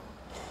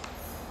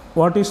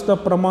 What is the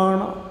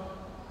pramana?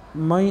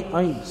 My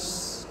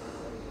eyes,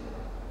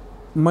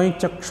 my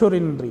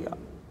chakshurindriya.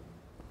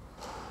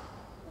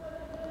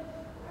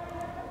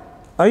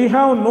 I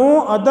have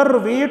no other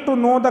way to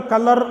know the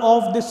color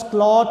of this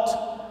cloth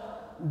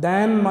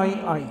than my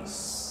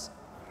eyes.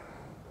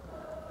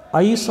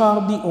 Eyes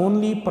are the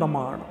only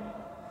pramana.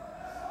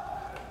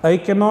 I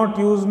cannot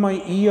use my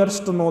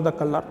ears to know the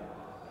color.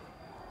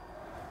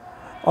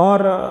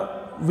 Or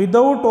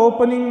without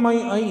opening my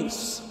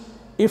eyes,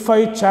 if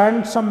I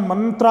chant some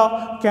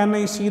mantra, can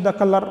I see the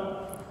color?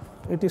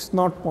 It is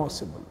not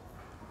possible.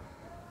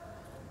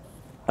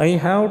 I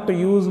have to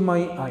use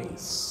my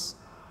eyes.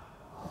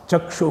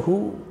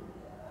 Chakshuhu.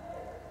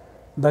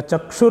 The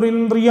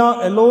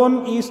chakshurindriya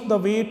alone is the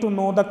way to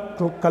know the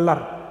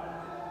color.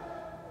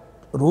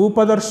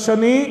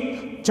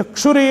 Rupadarshane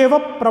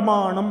chakshureva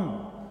pramanam.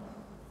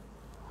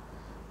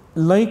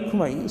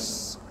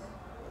 Likewise,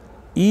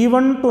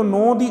 even to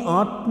know the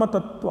Atma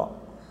Tattva,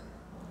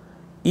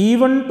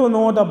 even to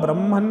know the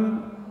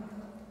Brahman,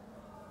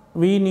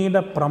 we need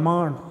a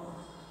pramana.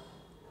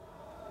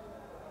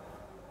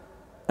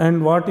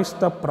 And what is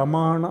the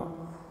pramana?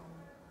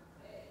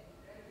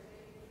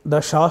 The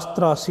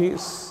Shastra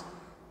says,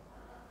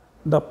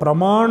 the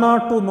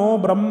pramana to know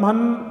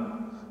Brahman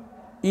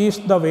is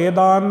the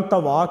Vedanta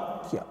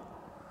Vakya.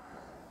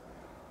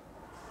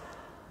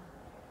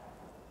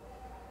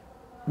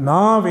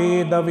 Na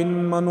Veda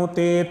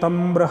Vinmanute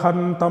Tam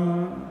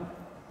Brahantam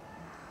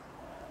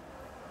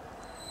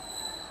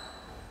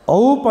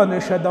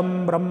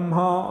Upanishadam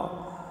Brahma.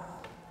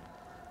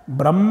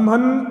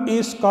 Brahman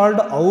is called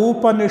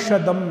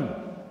Upanishadam.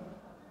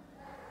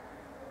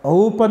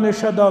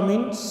 Upanishada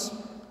means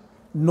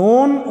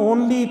known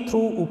only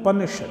through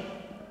Upanishad.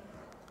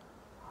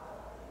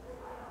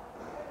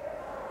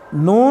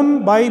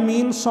 Known by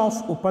means of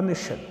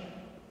Upanishad.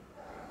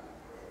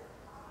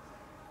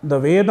 The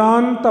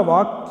Vedanta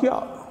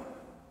Vakya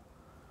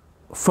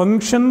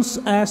functions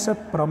as a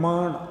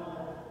pramana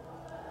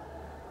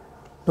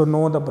to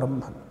know the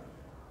Brahman.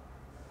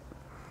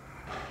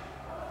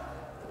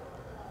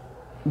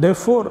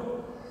 Therefore,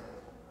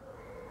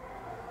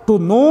 to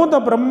know the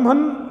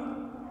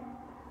Brahman,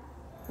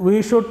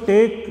 we should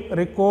take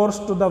recourse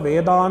to the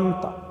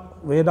Vedanta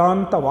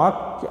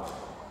Vakya,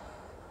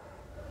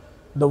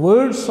 the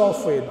words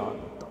of Vedanta.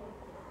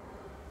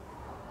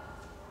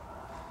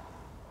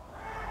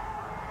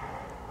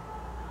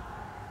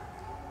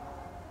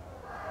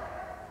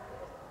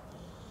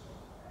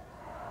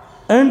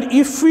 And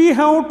if we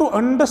have to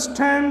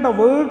understand the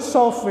words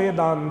of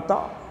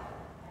Vedanta,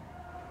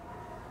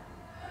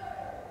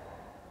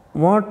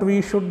 what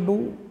we should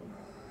do?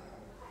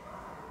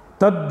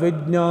 Tad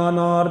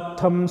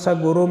vijnanartham sa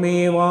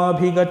gurumeva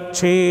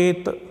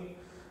bhigachet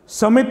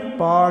samit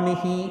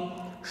panihi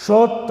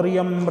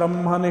shotriyam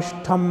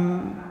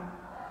brahmanishtham.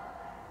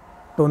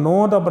 To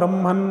know the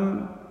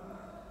Brahman,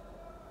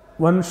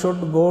 one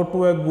should go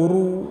to a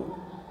guru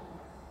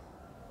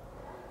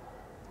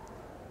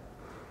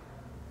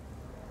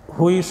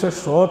who is a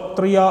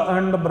Shotriya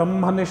and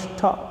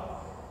Brahmanishtha.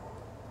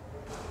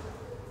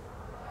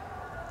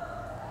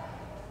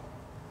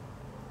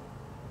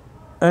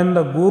 And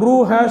the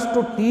Guru has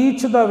to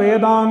teach the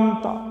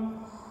Vedanta.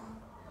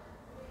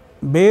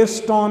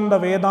 based on the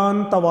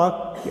Vedanta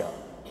Vakya,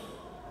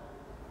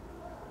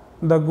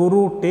 the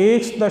Guru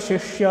takes the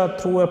Shishya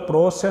through a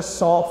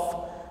process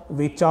of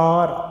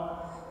vichara,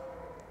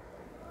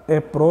 a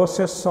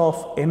process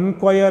of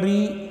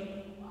inquiry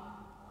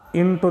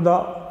into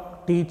the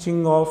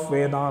teaching of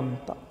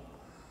Vedanta.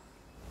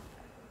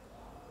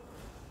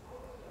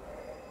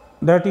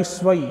 That is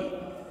why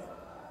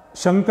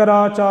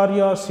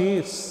Shankaracharya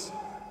says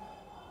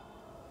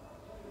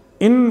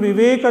in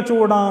Viveka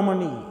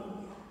Chudamani,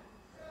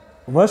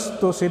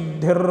 Vastu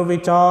Siddhir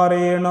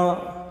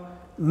Vicharena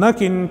na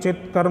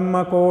kinchit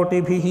karma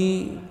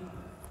kotibhihi.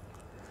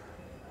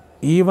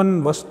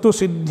 Even Vastu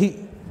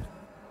Siddhi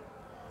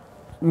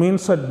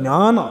means a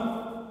jnana,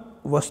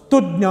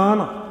 Vastu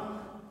jnana,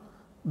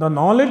 the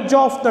knowledge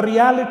of the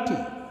reality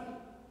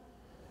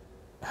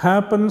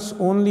happens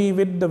only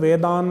with the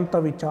Vedanta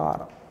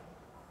Vichara,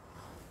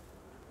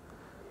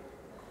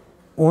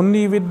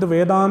 only with the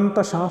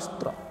Vedanta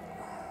Shastra.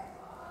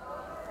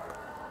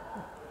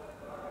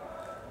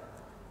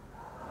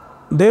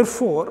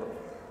 Therefore,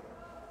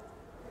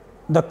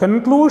 the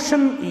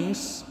conclusion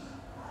is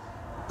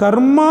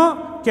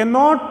karma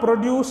cannot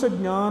produce a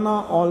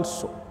jnana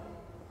also.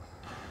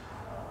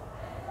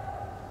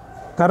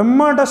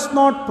 Karma does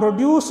not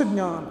produce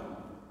jnana.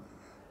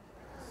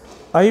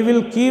 I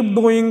will keep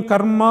doing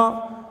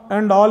karma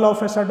and all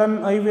of a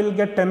sudden I will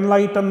get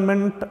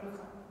enlightenment.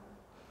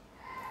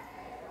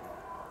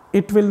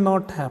 It will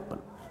not happen.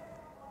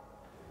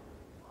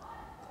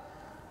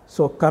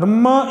 So,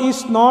 karma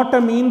is not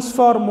a means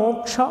for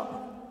moksha,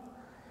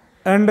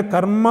 and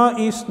karma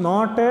is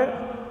not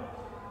a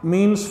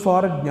means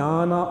for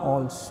jnana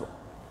also.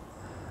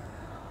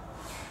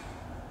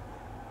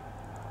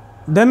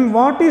 Then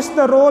what is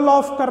the role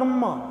of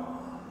karma?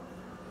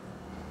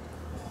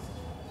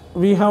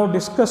 We have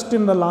discussed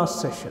in the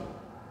last session.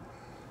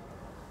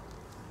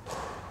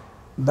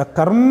 The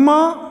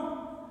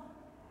karma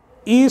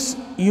is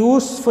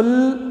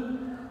useful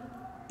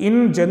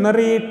in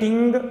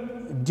generating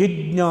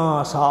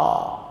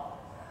jijnasa.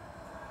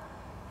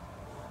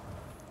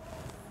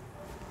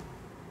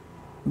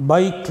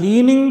 By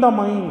cleaning the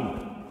mind,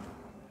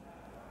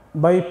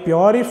 by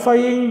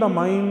purifying the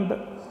mind,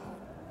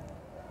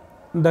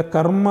 the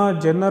karma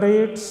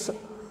generates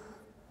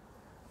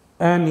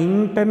an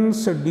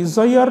intense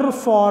desire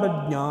for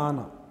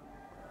jnana,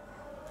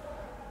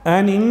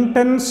 an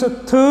intense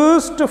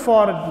thirst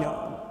for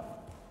jnana.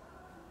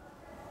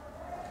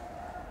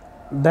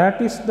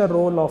 That is the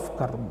role of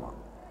karma.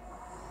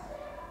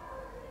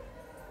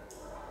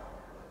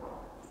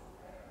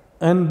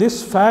 And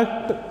this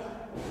fact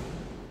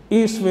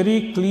is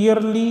very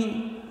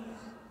clearly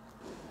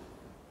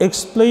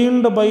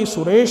explained by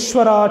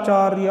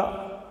Sureshwaracharya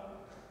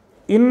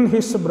in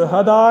his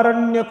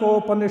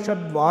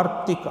Upanishad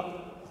Vartika.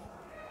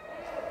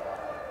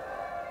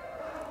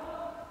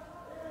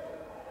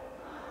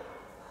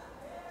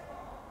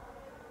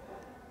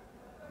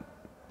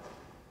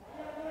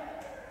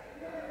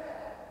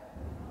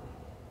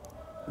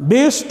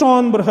 Based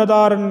on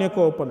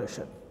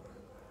Upanishad,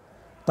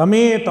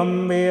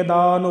 Tametam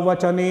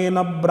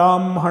Vedanuvachanena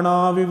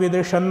Brahmana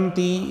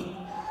Vividishanti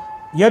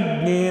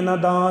Yajnena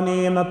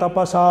Danena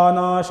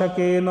Tapasana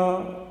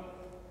Shakena.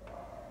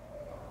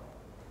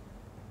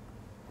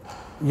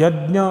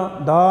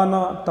 Yajna,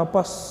 Dana,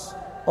 Tapas,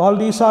 all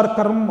these are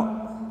karma.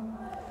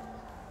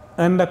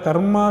 And the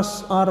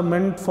karmas are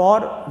meant for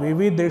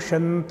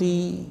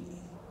Vividishanti.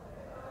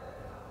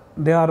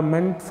 They are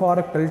meant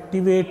for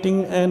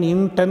cultivating an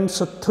intense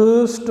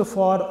thirst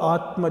for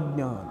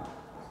Atmajnana.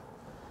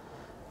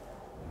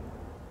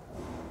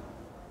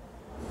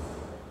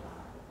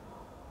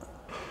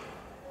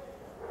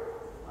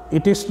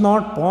 It is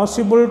not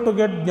possible to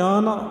get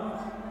jnana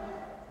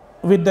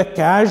with the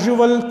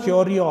casual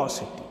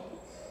curiosity.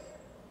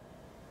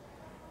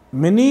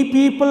 Many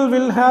people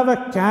will have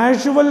a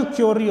casual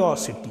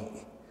curiosity.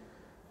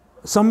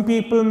 Some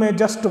people may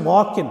just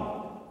walk in.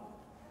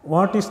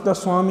 What is the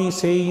Swami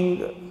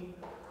saying?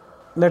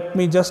 Let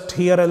me just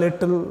hear a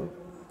little.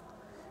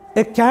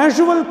 A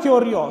casual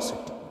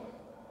curiosity.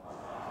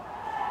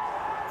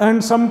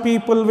 And some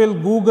people will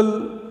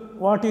Google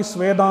what is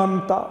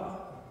Vedanta,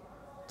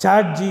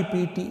 Chat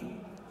GPT.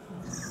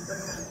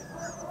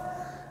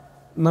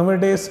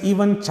 Nowadays,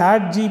 even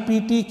Chat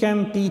GPT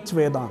can teach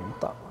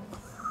Vedanta.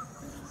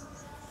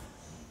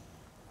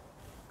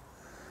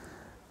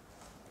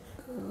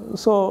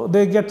 So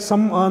they get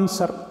some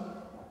answer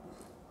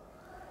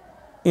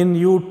in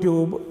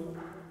YouTube.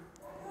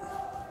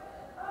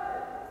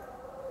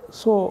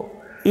 So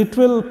it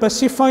will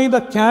pacify the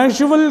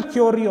casual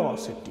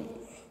curiosity.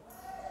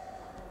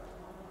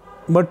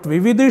 But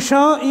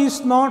Vividisha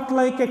is not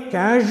like a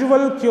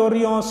casual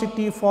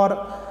curiosity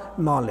for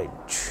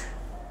knowledge.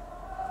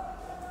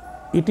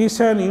 It is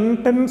an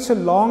intense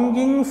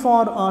longing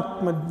for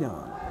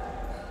Atmajnana.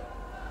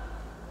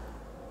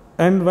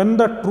 And when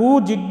the true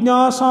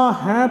jijnasa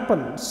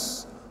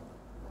happens,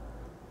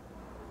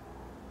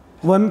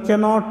 one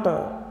cannot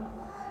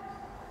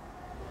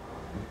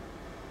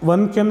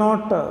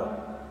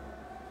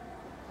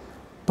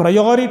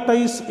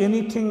prioritize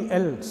anything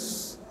else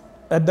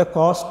at the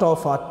cost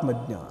of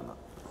Atmajnana.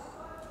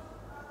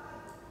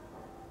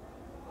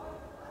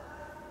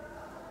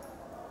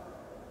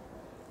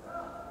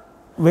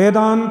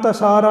 Vedanta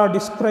Sara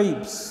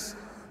describes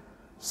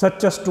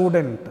such a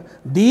student.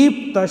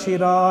 Deepta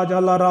Shira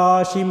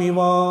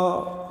Jalarashimiva.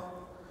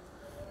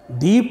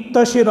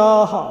 Deepta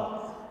Shiraha.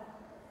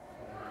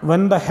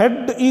 When the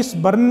head is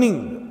burning,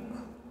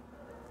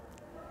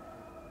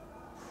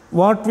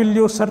 what will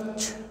you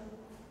search?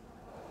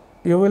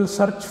 You will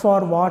search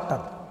for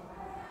water.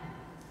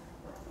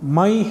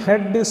 My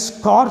head is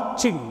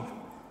scorching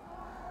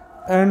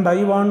and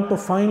I want to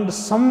find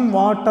some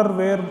water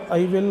where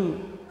I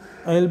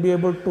will be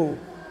able to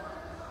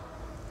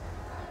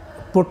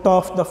put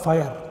off the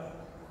fire,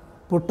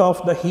 put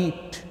off the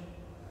heat.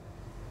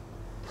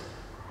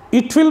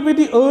 It will be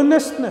the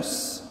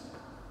earnestness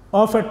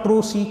of a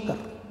true seeker.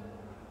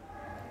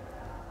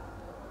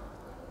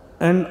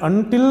 And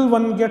until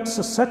one gets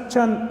such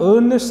an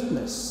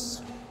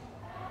earnestness,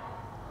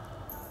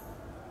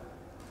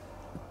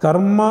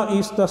 karma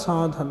is the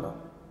sadhana.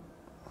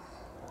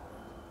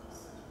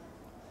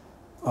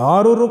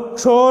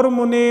 Arurukshor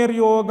muner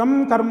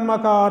yogam karma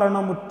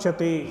karanam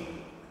uchyate.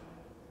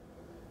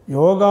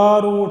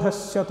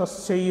 Yogarudhasya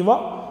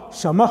tasyaiva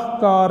shamah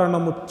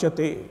karanam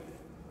uchyate.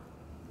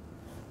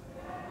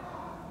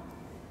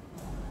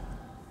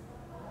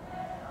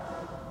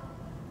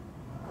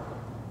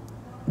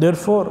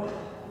 Therefore,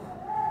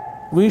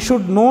 we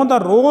should know the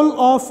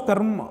role of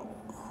karma,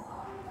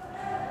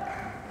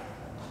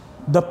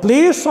 the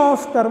place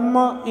of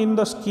karma in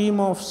the scheme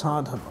of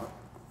sadhana.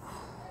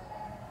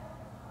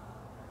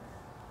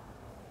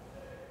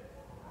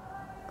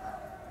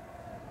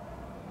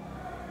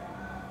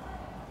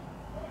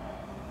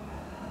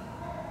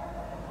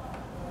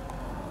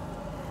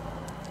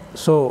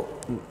 So,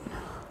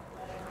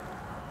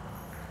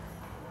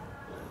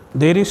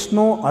 there is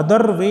no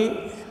other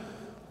way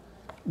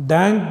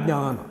than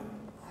jnana.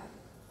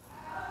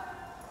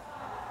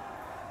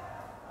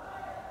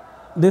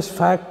 This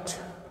fact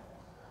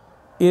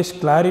is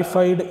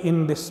clarified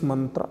in this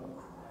mantra.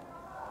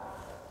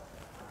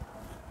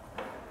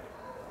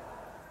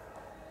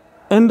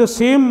 And the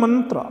same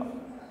mantra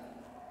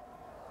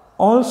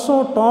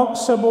also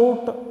talks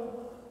about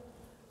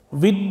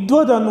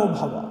vidvad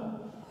anubhava,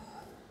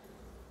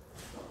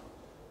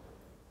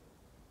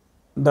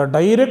 the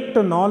direct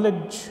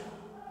knowledge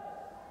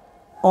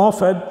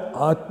of an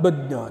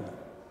Atmajnani.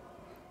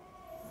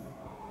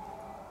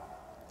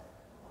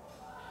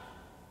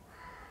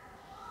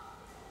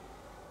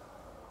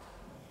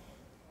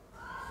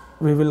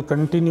 We will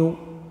continue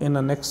in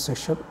the next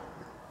session.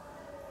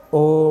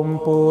 Om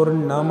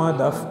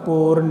Purnamadah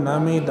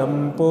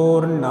Purnamidam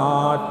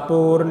Purnat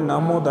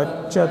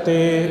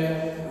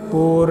Purnamudachyate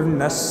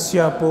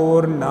Purnasya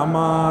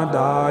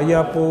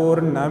Purnamadaya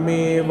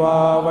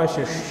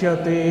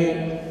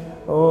Purnamevavashishyate.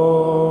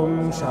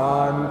 Om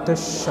Shanti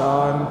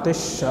Shanti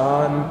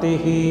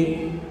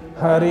Shanti.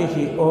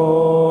 Harihi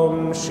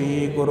Om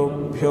Shri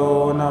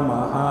Gurubhyo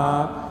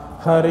Namaha.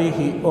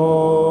 Harihi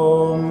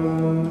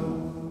Om.